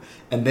room.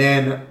 And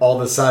then all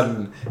of a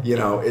sudden,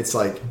 it's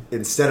like,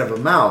 instead of a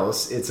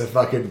mouse, it's a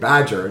fucking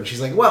badger. And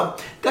she's like, well,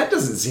 that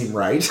doesn't seem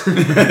right.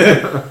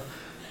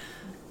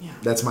 Yeah.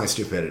 That's my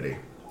stupidity.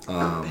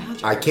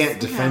 Badgers. I can't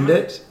defend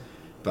it,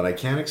 but I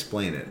can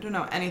explain I it. don't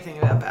know anything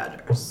about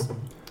badgers.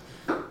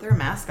 They're a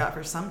mascot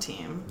for some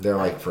team. They're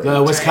like for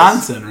The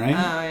Wisconsin, right?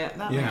 Oh, yeah.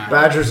 That Yeah. makes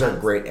Badgers sense. are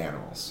great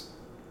animals.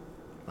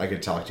 I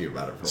could talk to you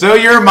about it for a So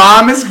your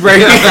mom is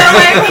great.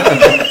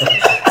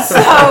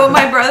 So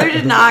my brother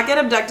did not get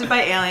abducted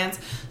by aliens.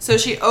 So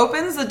she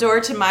opens the door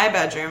to my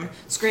bedroom,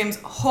 screams,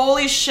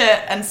 "Holy shit,"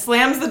 and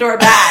slams the door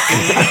back.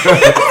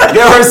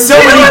 There are so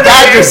many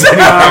badgers in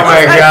here. Oh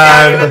my I can't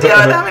god. even deal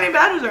with how many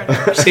badgers are in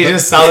here. She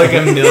just saw like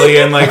a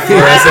million like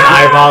fluorescent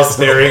eyeballs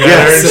staring at her,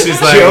 and Yes. she's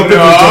like, she opens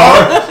no. the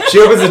door. She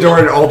opens the door,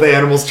 and all the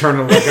animals turn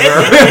and look at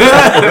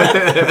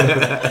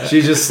her.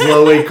 She just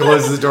slowly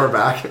closes the door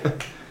back.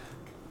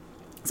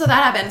 So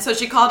that happened. So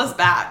she called us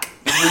back.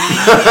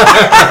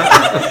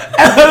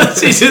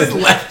 She just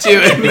left you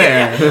in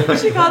there.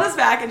 She called us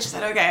back and she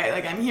said, okay,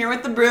 like, I'm here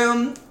with the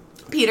broom.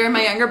 Peter,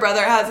 my younger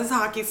brother, has his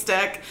hockey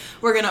stick.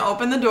 We're going to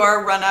open the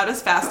door, run out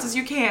as fast as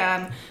you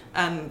can.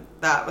 And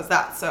that was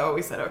that. So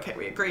we said, okay,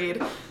 we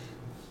agreed.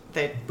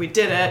 We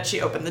did it.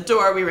 She opened the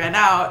door. We ran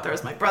out. There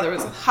was my brother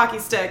with a hockey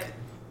stick.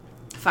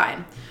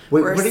 Fine.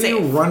 Wait, We're what are you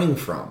safe. running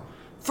from?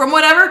 From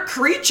whatever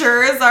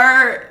creatures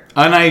are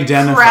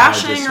Unidentified.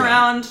 crashing just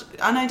around,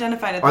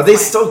 unidentified at this Are they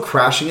point. still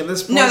crashing at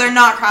this point? No, they're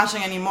not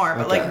crashing anymore.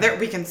 But Okay. like,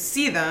 we can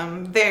see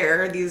them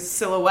there. These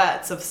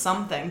silhouettes of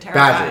something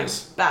terrifying.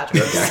 Badgers.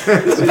 Badgers.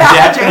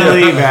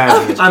 Definitely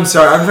bad. I'm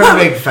sorry, I'm trying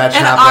to make fetch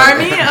An happen.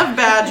 army of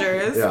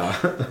badgers.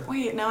 Yeah.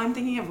 Wait, now I'm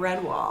thinking of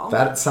Redwall.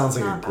 That sounds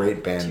like Not a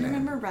great bad. band Do you name.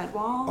 remember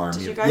Redwall? Army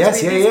Did you of- guys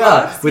Yes, read yeah, these yeah.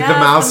 books? With the Yes,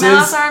 mouses?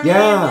 Mouse Army.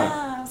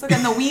 Yeah. I was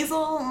looking the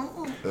weasel.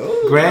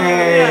 Ooh.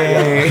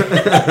 Great.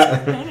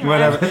 Anyway.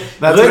 Whatever. That's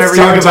Let's whatever talk you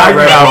can about talk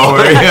about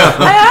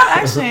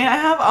for you. I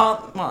have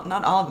all, well,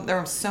 not all of them. There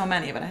were so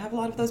many, but I have a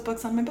lot of those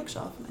books on my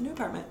bookshelf in my new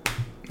apartment.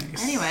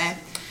 Nice. Anyway,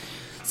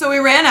 so we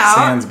ran out.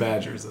 Sans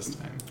badgers this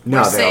time.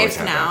 No, We're they always safe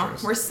have now.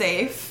 badgers. We're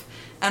safe.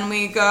 And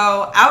we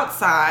go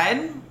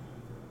outside.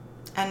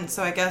 And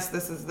so I guess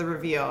this is the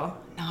reveal.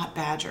 Not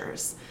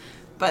badgers.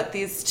 But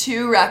these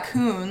 2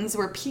 raccoons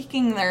were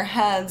peeking their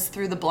heads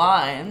through the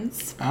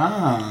blinds.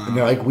 Ah. And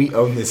they're like, we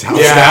own this house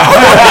Yeah.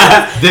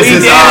 now. This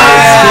is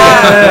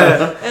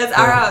ours. It's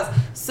our house.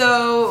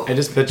 So I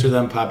just picture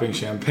them popping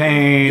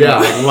champagne, Yeah.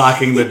 like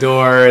locking the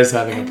doors,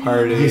 having a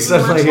party. You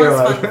suddenly much hear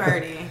less like fun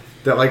party.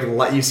 that,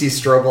 like you see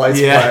strobe lights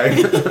Yeah.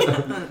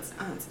 playing.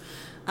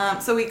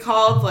 So we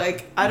called,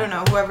 like, I don't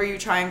know, whoever you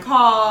try and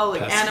call,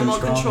 like Pest animal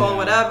control, yeah.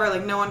 whatever.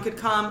 Like, no one could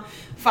come.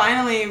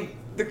 Finally,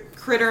 the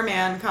critter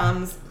man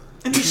comes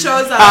and he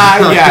shows up.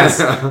 Yes,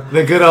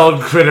 the good old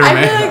critter I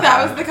man. feel like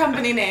that was the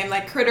company name,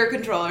 like Critter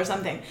Control or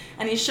something.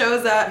 And he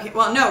shows up.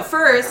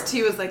 First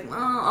he was like,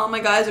 all my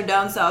guys are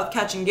down south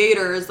catching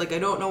gators. Like, I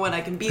don't know when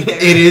I can be there.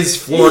 It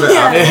is Florida.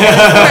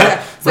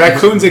 Yeah. So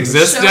Raccoons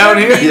exist showed down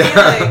here? maybe,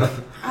 like,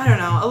 I don't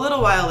know, a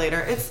little while later.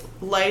 It's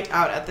light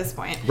out at this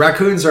point.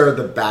 Raccoons are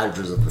the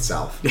badgers of the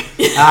South.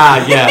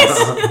 Yes.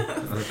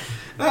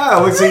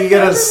 Looks like you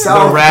get a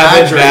South The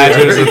rabid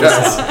badgers of the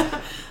Yes. South.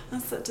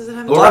 Does it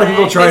have A lot of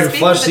people try They and speak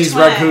flush with a these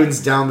twang. raccoons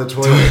down the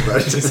toilet,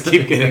 but Just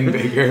keep getting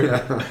bigger.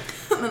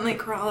 And then they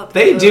crawl up.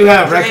 They the do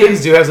have drain.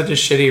 raccoons do have such a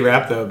shitty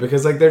rap though,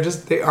 because like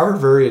they are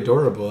very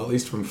adorable, at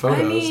least from photos.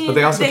 I mean, but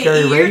they also they carry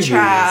eat rabies. your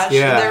trash.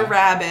 Yeah. They're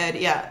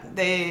rabid. Yeah,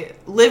 they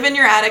live in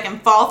your attic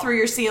and fall through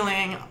your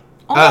ceiling.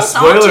 Almost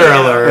Spoiler onto you.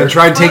 alert. and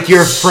try and take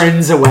your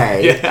friends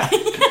away.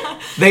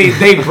 Yeah.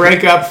 They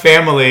break up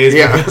families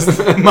Yeah.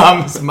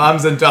 because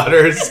moms and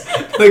daughters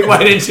like,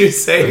 why didn't you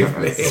save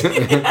me?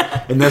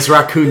 And this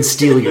raccoon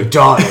steal your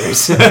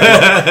daughters.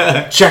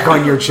 Check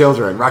on your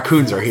children.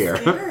 Raccoons are here.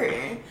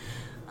 Scary.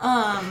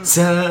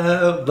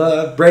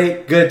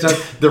 Celebrate good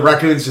times. The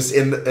raccoon's just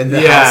in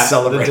the house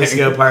celebrating. The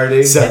disco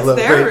party.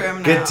 Celebrate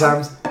room good now.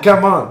 times.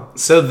 Come on.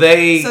 So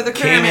the critter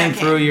came man in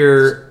through came.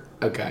 your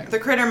okay. The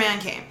critter man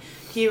came.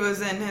 He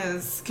was in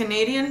his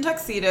Canadian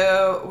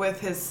tuxedo with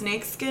his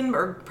snakeskin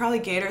or probably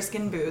gator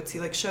skin boots. He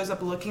like shows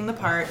up looking the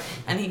part,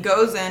 and he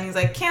goes in. He's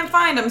like, "Can't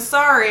find him.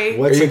 Sorry."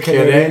 What's Are a you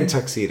Canadian kidding?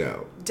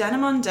 tuxedo?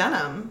 Denim on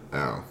denim.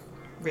 Oh.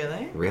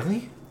 Really?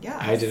 Really? Yeah.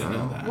 I didn't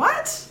know that.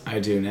 What? I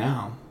do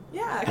now.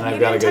 Yeah. And I've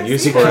got a good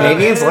use Do for it.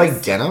 Canadians is-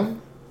 like denim?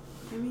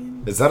 I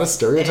mean, Is that a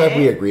stereotype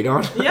we agreed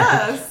on?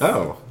 yes.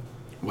 Oh.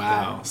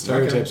 Wow.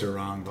 Stereotypes are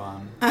wrong,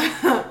 Vaughn.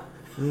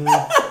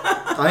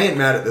 I ain't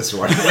mad at this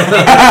one.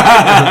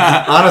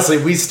 Honestly,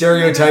 we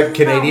stereotype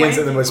Canadians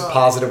in the most people.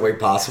 positive way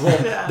possible.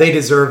 Yeah. They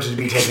deserve to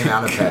be taken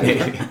out of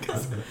peg.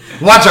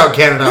 Watch out,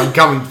 Canada. I'm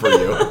coming for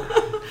you.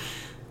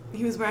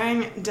 He was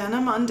wearing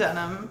denim on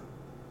denim.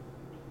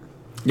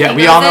 Yeah, He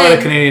we all goes know what a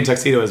in. Canadian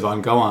tuxedo is,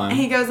 Vaughn. Go on. And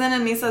he goes in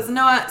and he says,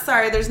 "No,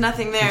 sorry, there's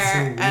nothing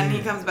there." And he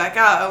comes back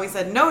out. And we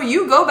said, "No,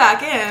 you go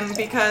back in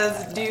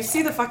because do you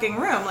see the fucking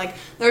room? Like,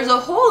 there's a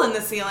hole in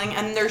the ceiling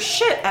and there's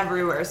shit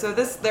everywhere." So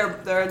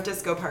their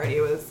disco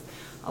party was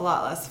a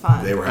lot less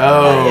fun. They were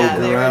Oh, yeah,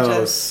 they were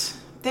gross.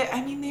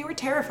 they were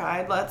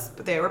terrified.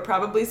 But they were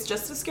probably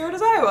just as scared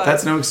as I was.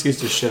 That's no excuse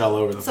to shit all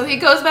over the So he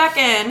goes back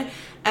in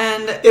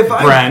and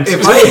Brent.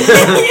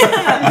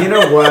 You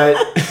know what?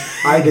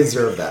 I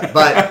deserve that.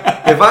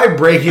 But if I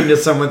break into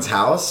someone's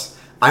house,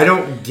 I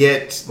don't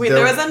get wait,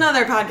 there was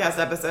another podcast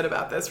episode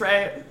about this,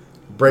 right?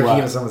 breaking What?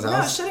 into someone's No,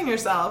 house. shitting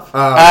yourself.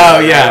 Oh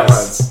it yes,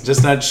 was.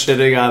 just not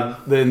shitting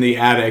in the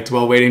attic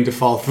while waiting to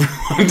fall through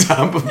on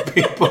top of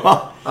people.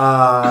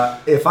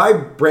 If I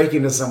break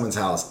into someone's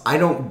house, I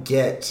don't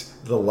get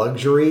the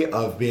luxury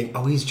of being,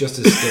 oh, he's just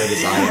as scared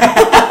as I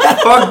am.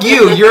 Fuck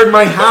you, you're in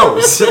my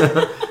house.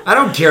 I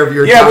don't care if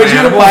you're Yeah, a would you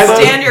animal. apply those?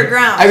 Stand your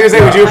ground. I was gonna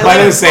say, would you apply I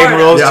live those in same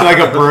Florida. rules Yeah. to like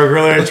a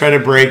burglar and try to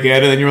break in,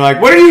 and then you're like,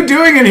 "What are you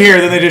doing in here?"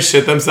 Then they just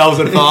shit themselves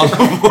and fall on the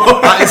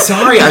floor.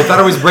 Sorry, I thought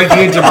I was breaking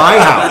into my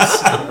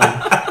house.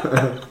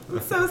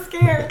 I'm so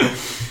scared.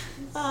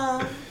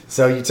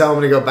 So you tell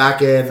him to go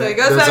back in. So he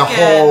goes There's back a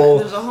hole. in.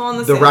 There's a hole in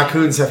the The ceiling.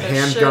 raccoons have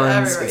There's shit handguns.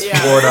 everywhere. It's Yeah.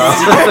 Florida.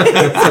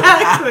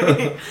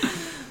 Exactly.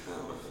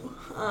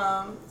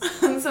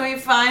 And so he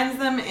finds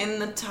them in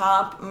the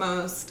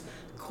topmost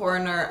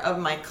corner of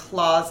my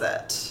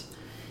closet.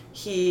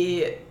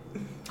 He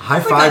High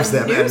it's fives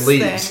like a them and noose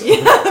leaves.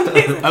 thing. Yeah,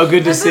 basically. Oh, good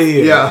to There's see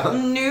you. Yeah.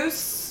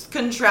 Noose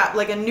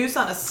like a noose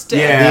on a stick.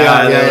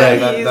 Yeah,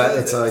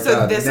 It's like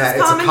so a this net-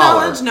 is it's a common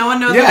collar. knowledge. No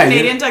one knows Yeah, what you-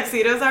 Canadian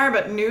tuxedos are,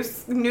 but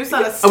noose on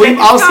a stick. We've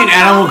all is seen common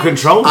animal knowledge.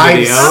 control I've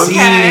videos.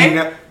 Okay. seen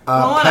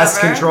Well, pest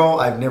whatever. control.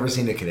 I've never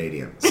seen a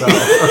Canadian. So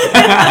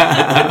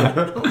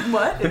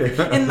What?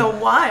 In the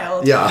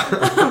wild.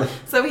 yeah,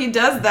 So he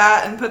does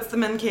that and puts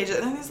them in cages.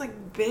 And these like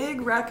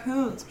big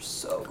raccoons are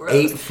so gross.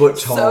 8 foot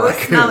tall so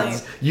raccoons. smelly.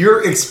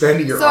 You're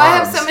expending your So arms. I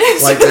have so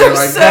many- Like they're they're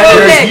like so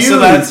they're big. huge. So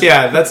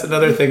that's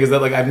another thing is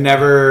that like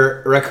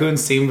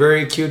raccoons seem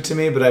very cute to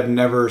me, but I've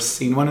never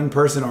seen one in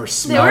person or They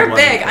smelled were one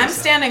big. in I'm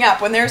person. standing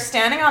up. When they're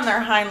standing on their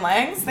hind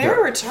legs, they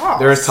were tall.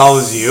 They're as tall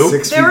as you.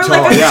 6 They feet were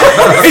tall. like a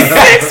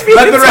yeah. 6 feet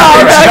Let the tall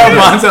record show raccoon.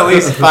 Mon's at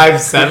least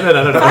 5'7". I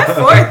don't know.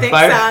 5'4", thanks,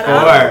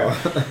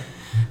 Adam. 5'4".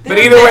 They But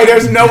were either way, big.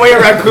 there's no way a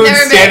raccoon They were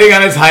big. standing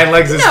on its hind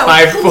legs is No,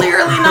 5'4".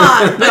 clearly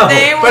not. But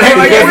they were. but I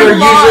like they that were They're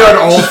usually on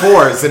all large.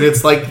 fours, and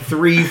it's like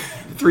 3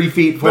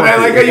 feet. 4 But I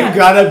like how feet. you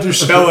got up to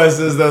show us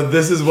as though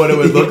this is what it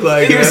would look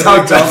like. Here's And how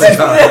I was like,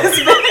 tall they are. This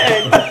big.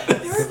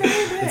 They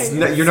were very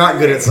big. You're not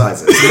good at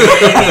sizes.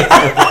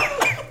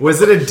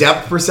 Was it a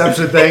depth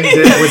perception thing?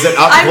 Was it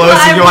up close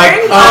and you're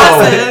like,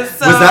 glasses,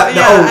 so, was that?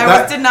 Yeah,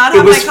 I did not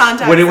have my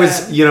contacts when it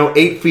was, in.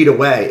 8 feet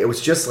away. It was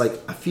just like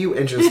a few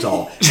inches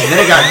tall, and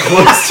then it got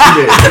close to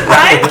me.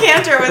 Ryan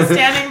Cantor was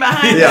standing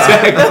behind me,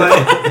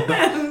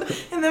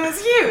 and it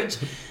was huge.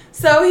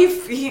 So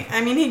he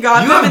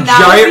got them, and that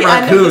was the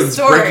end of the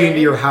story. Breaking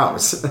into your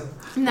house.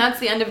 And that's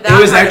the end of that.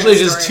 It was actually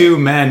just two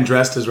men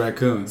dressed as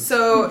raccoons.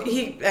 So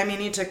he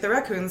took the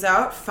raccoons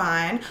out,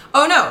 fine.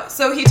 Oh no,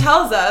 so he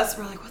tells us,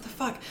 we're like, what the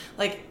fuck?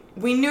 Like,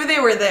 we knew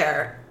they were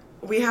there.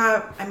 We don't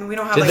have Did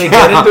like... they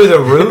get in through the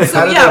roof?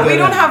 So yeah, we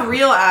don't have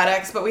real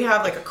attics, but we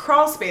have like a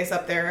crawl space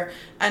up there,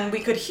 and we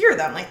could hear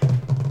them, like...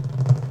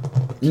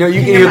 No,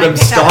 you can hear them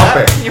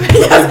stomping.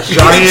 Yes,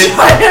 giant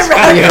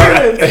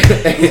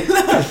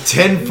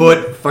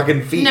 10-foot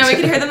fucking feet. No, we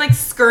could hear them like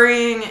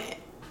scurrying,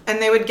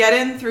 and they would get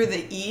in through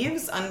the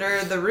eaves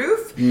under the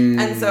roof,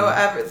 and so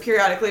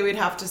periodically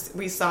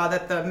we saw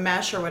that the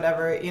mesh or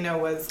whatever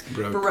was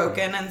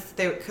broken, and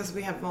because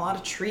we have a lot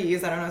of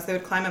trees, I don't know, so they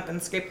would climb up and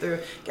scrape through,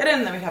 get in,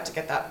 and then we'd have to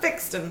get that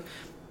fixed. And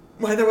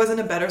why there wasn't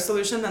a better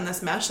solution than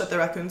this mesh that the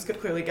raccoons could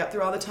clearly get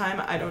through all the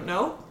time, I don't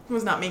know. I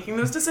was not making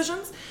those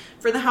decisions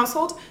for the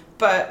household,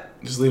 but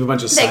just leave a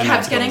bunch of they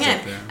kept getting in.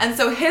 And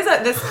so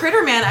this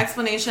critter man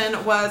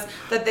explanation was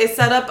that they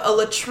set up a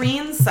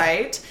latrine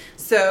site,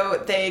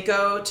 so they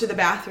go to the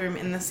bathroom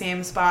in the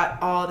same spot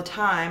all the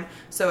time,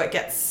 so it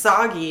gets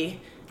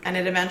soggy, and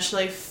it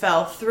eventually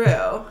fell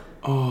through.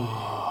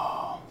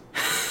 Oh.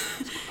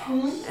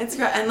 It's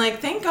great. And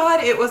thank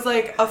God it was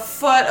like a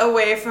foot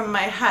away from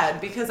my head,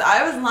 because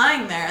I was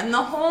lying there and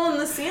the hole in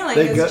the ceiling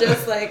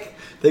just like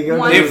they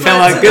fell on,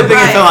 good thing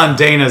it fell on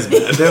Dana's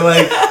bed. They're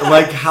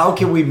like, how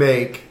can we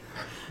make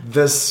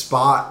the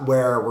spot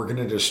where we're going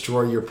to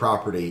destroy your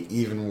property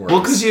even worse?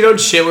 Well, because you don't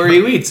shit where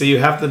you eat, so you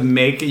have to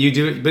make it. You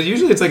do, but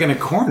usually it's like in a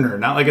corner,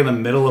 not like in the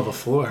middle of a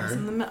floor. I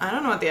don't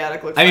know what the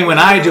attic looks like. I mean, when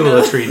I do a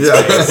latrine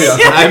space,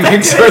 yeah. I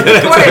make sure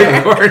that it's in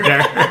a corner.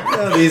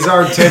 Yeah, these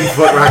are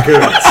 10-foot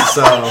raccoons,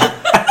 so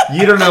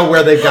you don't know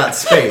where they've got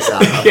space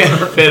out of.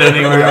 Can't fit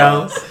anywhere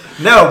else.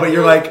 No, but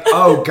you're like,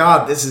 oh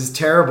God, this is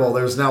terrible.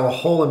 There's now a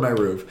hole in my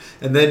roof.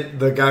 And then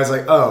the guy's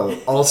like, oh,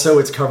 also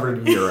it's covered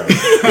in urine.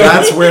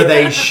 That's where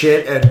they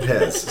shit and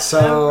piss.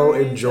 So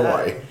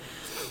enjoy.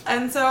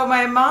 And so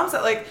my mom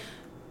said,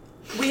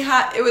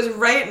 it was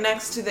right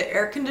next to the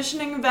air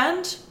conditioning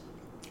vent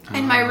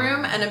in my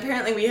room. And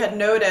apparently we had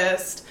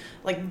noticed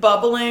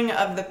bubbling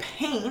of the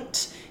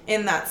paint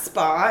in that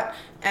spot,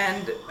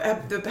 and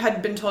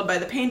had been told by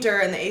the painter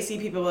and the AC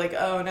people,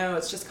 oh no,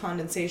 it's just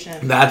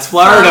condensation. That's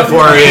Florida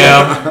for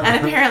you.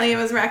 And apparently it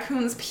was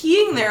raccoons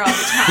peeing there all the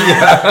time.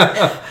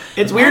 Yeah.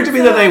 It's weird to me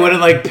that they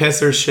wouldn't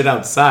piss or shit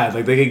outside.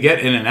 They could get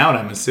in and out,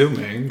 I'm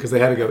assuming, because they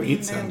had to go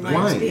eat something.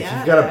 Why? If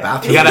you've got a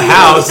bathroom. You got a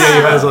house, yeah,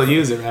 you might as well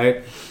use it,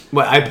 right?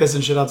 What, I piss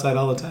and shit outside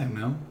all the time,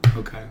 no?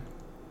 Okay.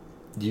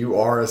 You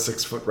are a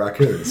 6-foot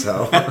raccoon,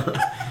 so...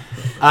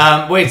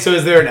 Wait, so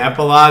is there an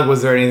epilogue?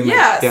 Was there anything?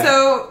 Yeah,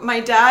 so my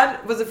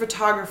dad was a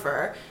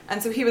photographer,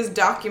 and so he was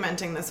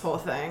documenting this whole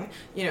thing.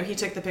 He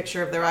took the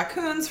picture of the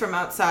raccoons from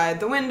outside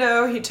the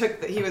window. He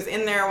was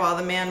in there while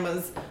the man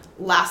was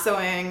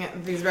lassoing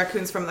these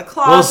raccoons from the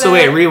closet. Well, so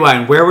wait,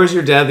 rewind. Where was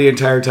your dad the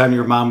entire time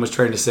your mom was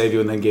trying to save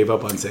you and then gave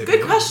up on saving you?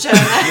 Good question.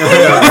 He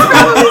was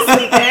probably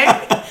sleeping.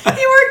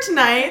 He worked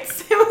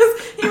nights. He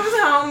was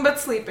home but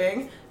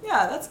sleeping.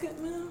 Yeah, that's good.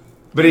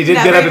 But he did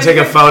get up to take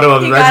a photo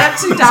of the He got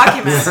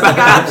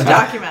up to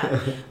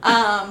document.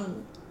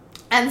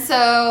 And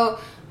so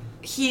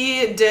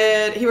he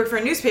worked for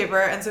a newspaper,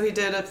 and so he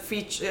did a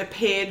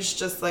page,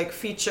 just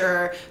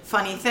feature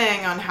funny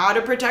thing on how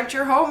to protect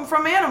your home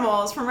from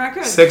animals, from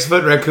raccoons.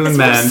 6-foot raccoon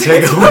man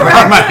take over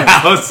my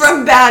house.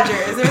 From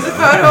badgers. There's a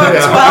photo of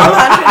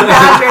 1,200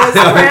 badgers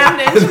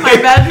crammed into my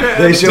bedroom.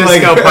 They show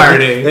disco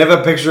party. They have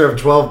a picture of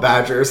 12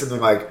 badgers, and they're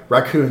like,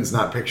 raccoons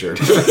not pictured.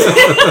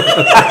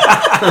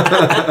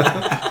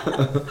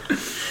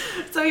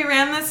 So he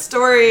ran this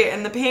story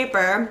in the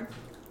paper,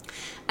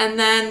 and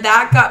then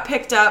that got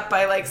picked up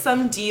by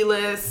some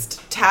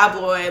D-list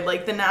tabloid,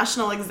 the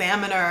National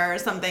Examiner or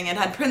something. It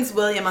had Prince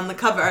William on the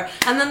cover,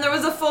 and then there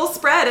was a full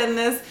spread in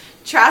this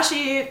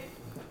trashy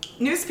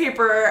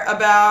newspaper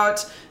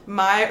about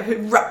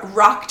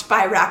rocked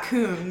by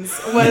raccoons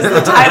was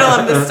the title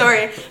of the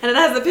story, and it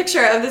has a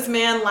picture of this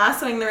man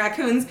lassoing the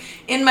raccoons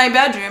in my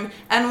bedroom.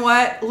 And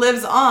what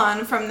lives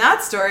on from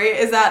that story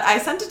is that I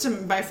sent it to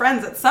my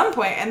friends at some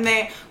point, and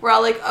they were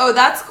all like, oh,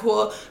 that's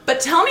cool,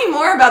 but tell me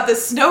more about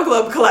this snow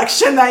globe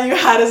collection that you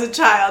had as a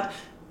child.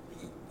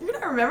 You're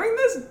not remembering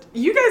this?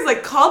 You guys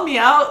called me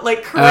out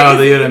crazy. Oh,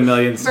 they had a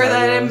million for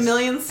that a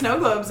million snow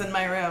globes in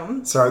my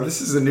room. Sorry,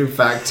 this is a new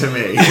fact to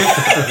me.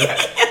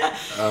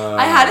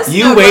 I had a snow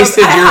You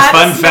wasted globe. your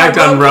fun fact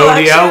on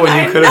rodeo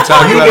when you could have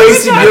talked about it. You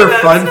wasted your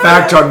fun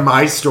fact on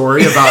my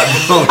story about I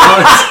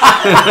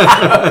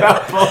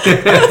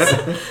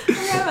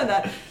forgot about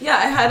that. Yeah,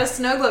 I had a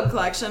snow globe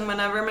collection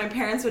whenever my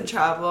parents would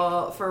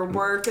travel for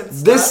work and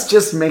stuff. This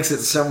just makes it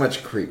so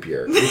much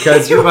creepier,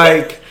 because you're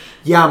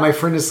yeah, my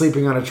friend is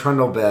sleeping on a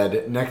trundle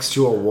bed next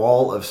to a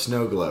wall of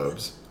snow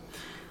globes.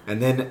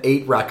 and then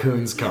 8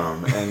 raccoons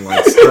come and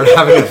like start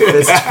having a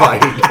fist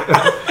fight.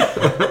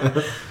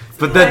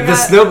 But the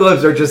snow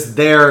globes are just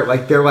there,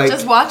 like they're like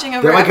just watching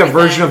over. They're like everything. a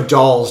version of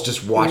dolls,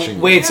 just watching.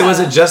 Wait, so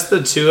was it just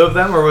the 2 of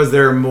them, or was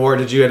there more?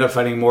 Did you end up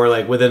fighting more,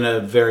 like within a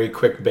very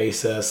quick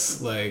basis?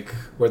 Like,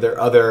 were there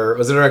other?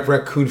 Was it a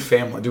raccoon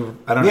family?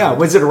 I don't know. Yeah,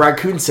 was it a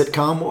raccoon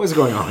sitcom? What was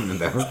going on in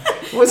there?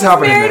 What was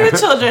happening Married there?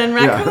 with Children,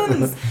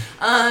 raccoons.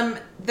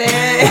 They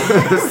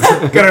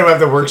Gonna have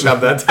to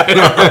workshop that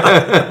title.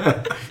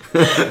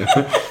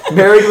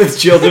 Married with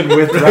Children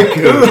with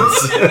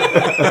raccoons.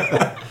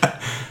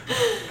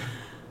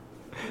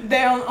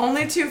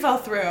 Only 2 fell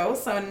through,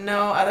 so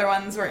no other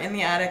ones were in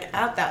the attic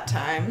at that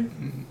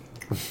time.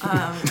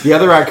 The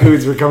other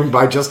raccoons were coming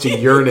by just to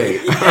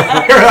urinate You're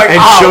like, and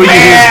oh, show you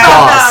man, his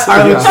boss. our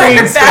Yeah.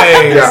 latrine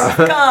space.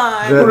 Yeah.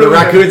 Gone. The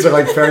raccoons are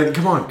like, Fairy,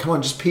 come on,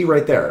 just pee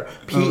right there.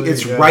 Pee,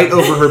 it's God. right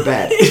over her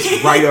bed.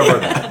 It's right over her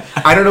bed.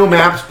 I don't know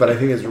maps, but I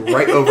think it's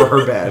right over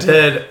her bed.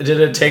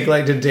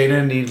 Did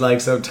Dana need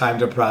like some time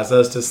to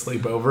process to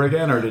sleep over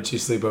again, or did she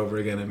sleep over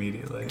again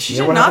immediately? She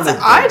Yeah, did what not. happened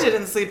with I that?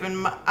 didn't sleep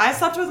I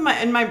slept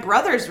in my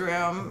brother's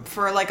room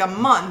for like a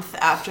month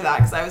after that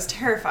because I was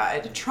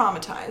terrified,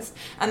 traumatized.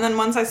 And then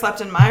once I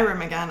slept in my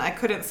room again, I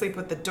couldn't sleep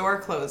with the door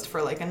closed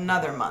for like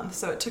another month.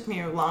 So it took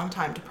me a long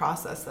time to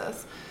process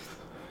this.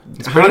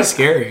 It's pretty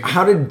scary.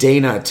 How did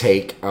Dana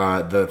take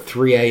the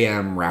 3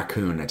 a.m.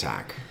 raccoon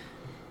attack?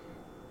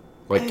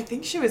 I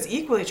think she was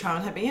equally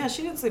traumatized, but yeah,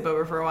 she didn't sleep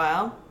over for a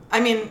while. I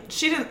mean,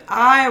 she didn't.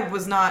 I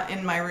was not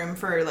in my room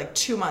for like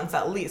 2 months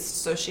at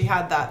least, so she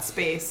had that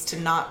space to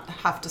not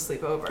have to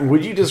sleep over.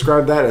 Would you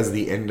describe that as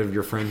the end of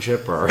your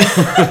friendship, or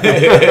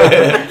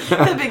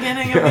The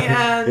beginning of the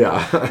end.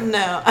 Yeah.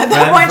 No. At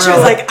that point, she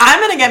was like, "I'm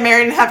gonna get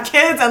married and have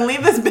kids and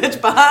leave this bitch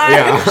behind."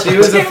 Yeah. She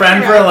was a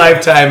friend for a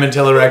lifetime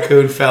until a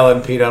raccoon fell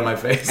and peed on my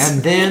face.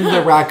 And then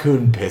the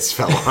raccoon piss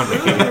fell on me.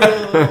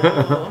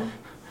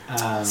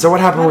 So what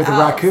happened with the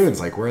else? raccoons?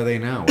 Like, where are they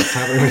now? What's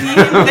happening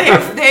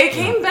with they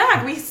came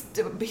back. We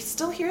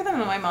still hear them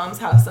in my mom's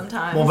house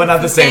sometimes. Well, but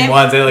not the same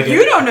ones. They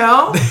You don't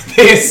know.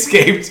 They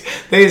escaped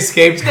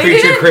Creature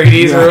didn't.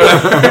 Craties or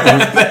whatever,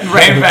 and then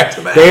ran back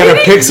to that. They had a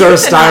He didn't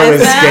Pixar-style euthanize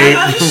them. escape.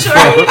 I'm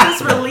sure he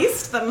just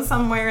released them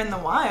somewhere in the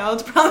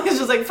wild. Probably was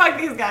just like, fuck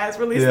these guys,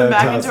 release them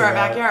back toss into our it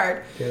out.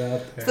 backyard. Get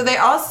out there.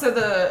 So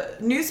the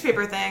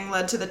newspaper thing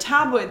led to the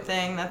tabloid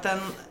thing that then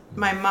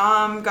my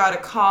mom got a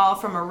call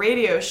from a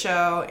radio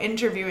show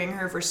interviewing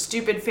her for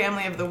Stupid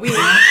Family of the Week.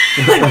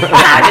 Like,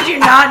 how did you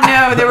not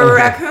know there were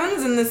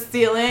raccoons in the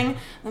ceiling?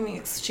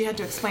 She had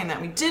to explain that.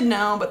 We did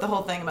know, but the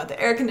whole thing about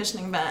the air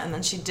conditioning vent, and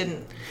then she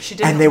didn't.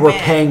 And they were win.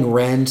 paying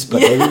rent,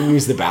 but they didn't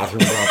use the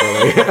bathroom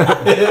properly.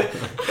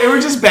 They were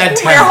just bad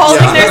tenants. We're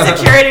holding their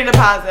security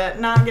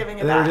deposit, not giving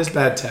it They back. were just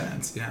bad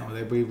tenants. You know,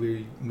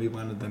 we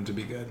wanted them to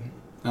be good.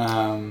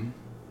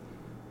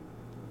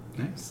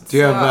 Nice. Do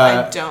you So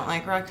have? I don't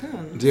like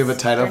raccoons. Do you have a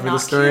title They're for the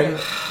not story? cute.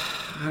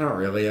 I don't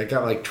really. I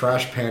got like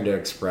Trash Panda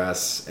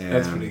Express and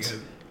That's pretty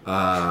good.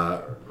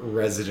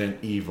 Resident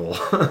Evil.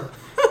 I Because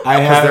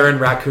have. they're in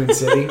Raccoon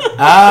City. Oh,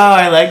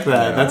 I like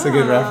that. That's a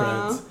good Oh.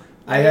 reference.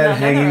 I did had not know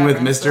Hanging that with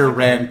reference, Mr.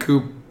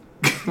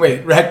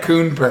 though.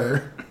 Raccoon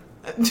Purr.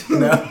 No.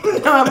 No,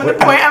 I'm gonna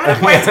point.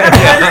 To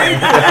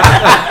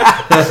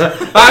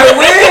I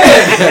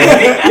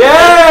win!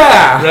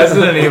 Yeah!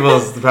 Resident Evil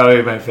is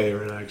probably my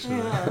favorite, actually.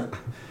 Yeah.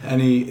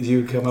 Do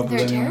you come up They're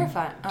with any?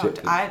 terrifying. Oh,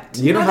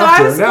 You don't know have that I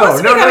to. was No, supposed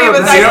to no, be coming no, with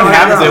no, that You don't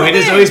have to. thing. We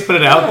just always put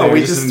it out there. we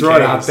just just in throw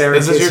it out case. there in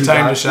This is case your you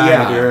time got- to shine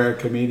yeah. if you're a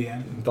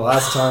comedian. The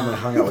last time I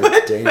hung out with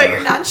But Dana.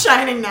 you're not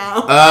shining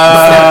now.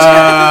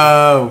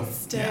 Oh.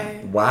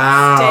 Stay.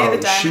 Wow. Stay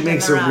the She diamond in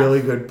makes the a rough.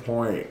 really good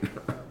point.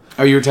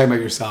 Oh, you were talking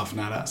about yourself,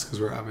 not us,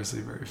 because we're obviously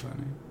very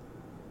funny.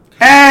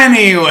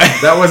 Anyway.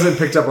 That wasn't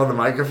picked up on the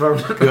microphone?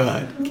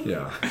 Good.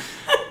 Yeah.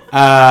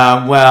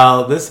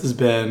 Well, this has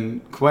been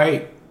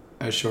quite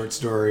a short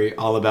story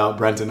all about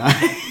Brent and I.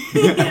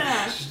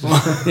 Yeah.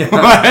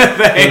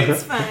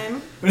 It's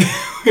fine.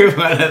 We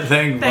want to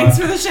thank Thanks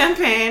Vaughn. for the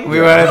champagne.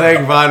 We want to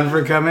thank Vaughn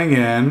for coming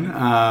in.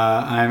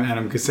 I'm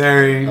Adam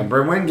Kasari. I'm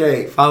Brent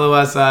Wingate. Follow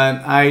us on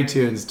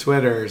iTunes,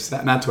 Twitter,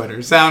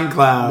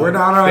 SoundCloud. We're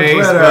not on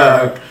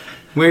Facebook. Twitter.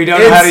 We don't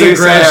know how to use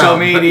Instagram. social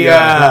media.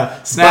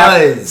 Yeah. Snap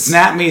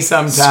Buzz. me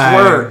sometime.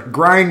 Squirt.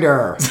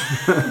 Grinder.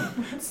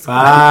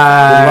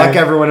 Bye. Good luck,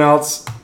 everyone else.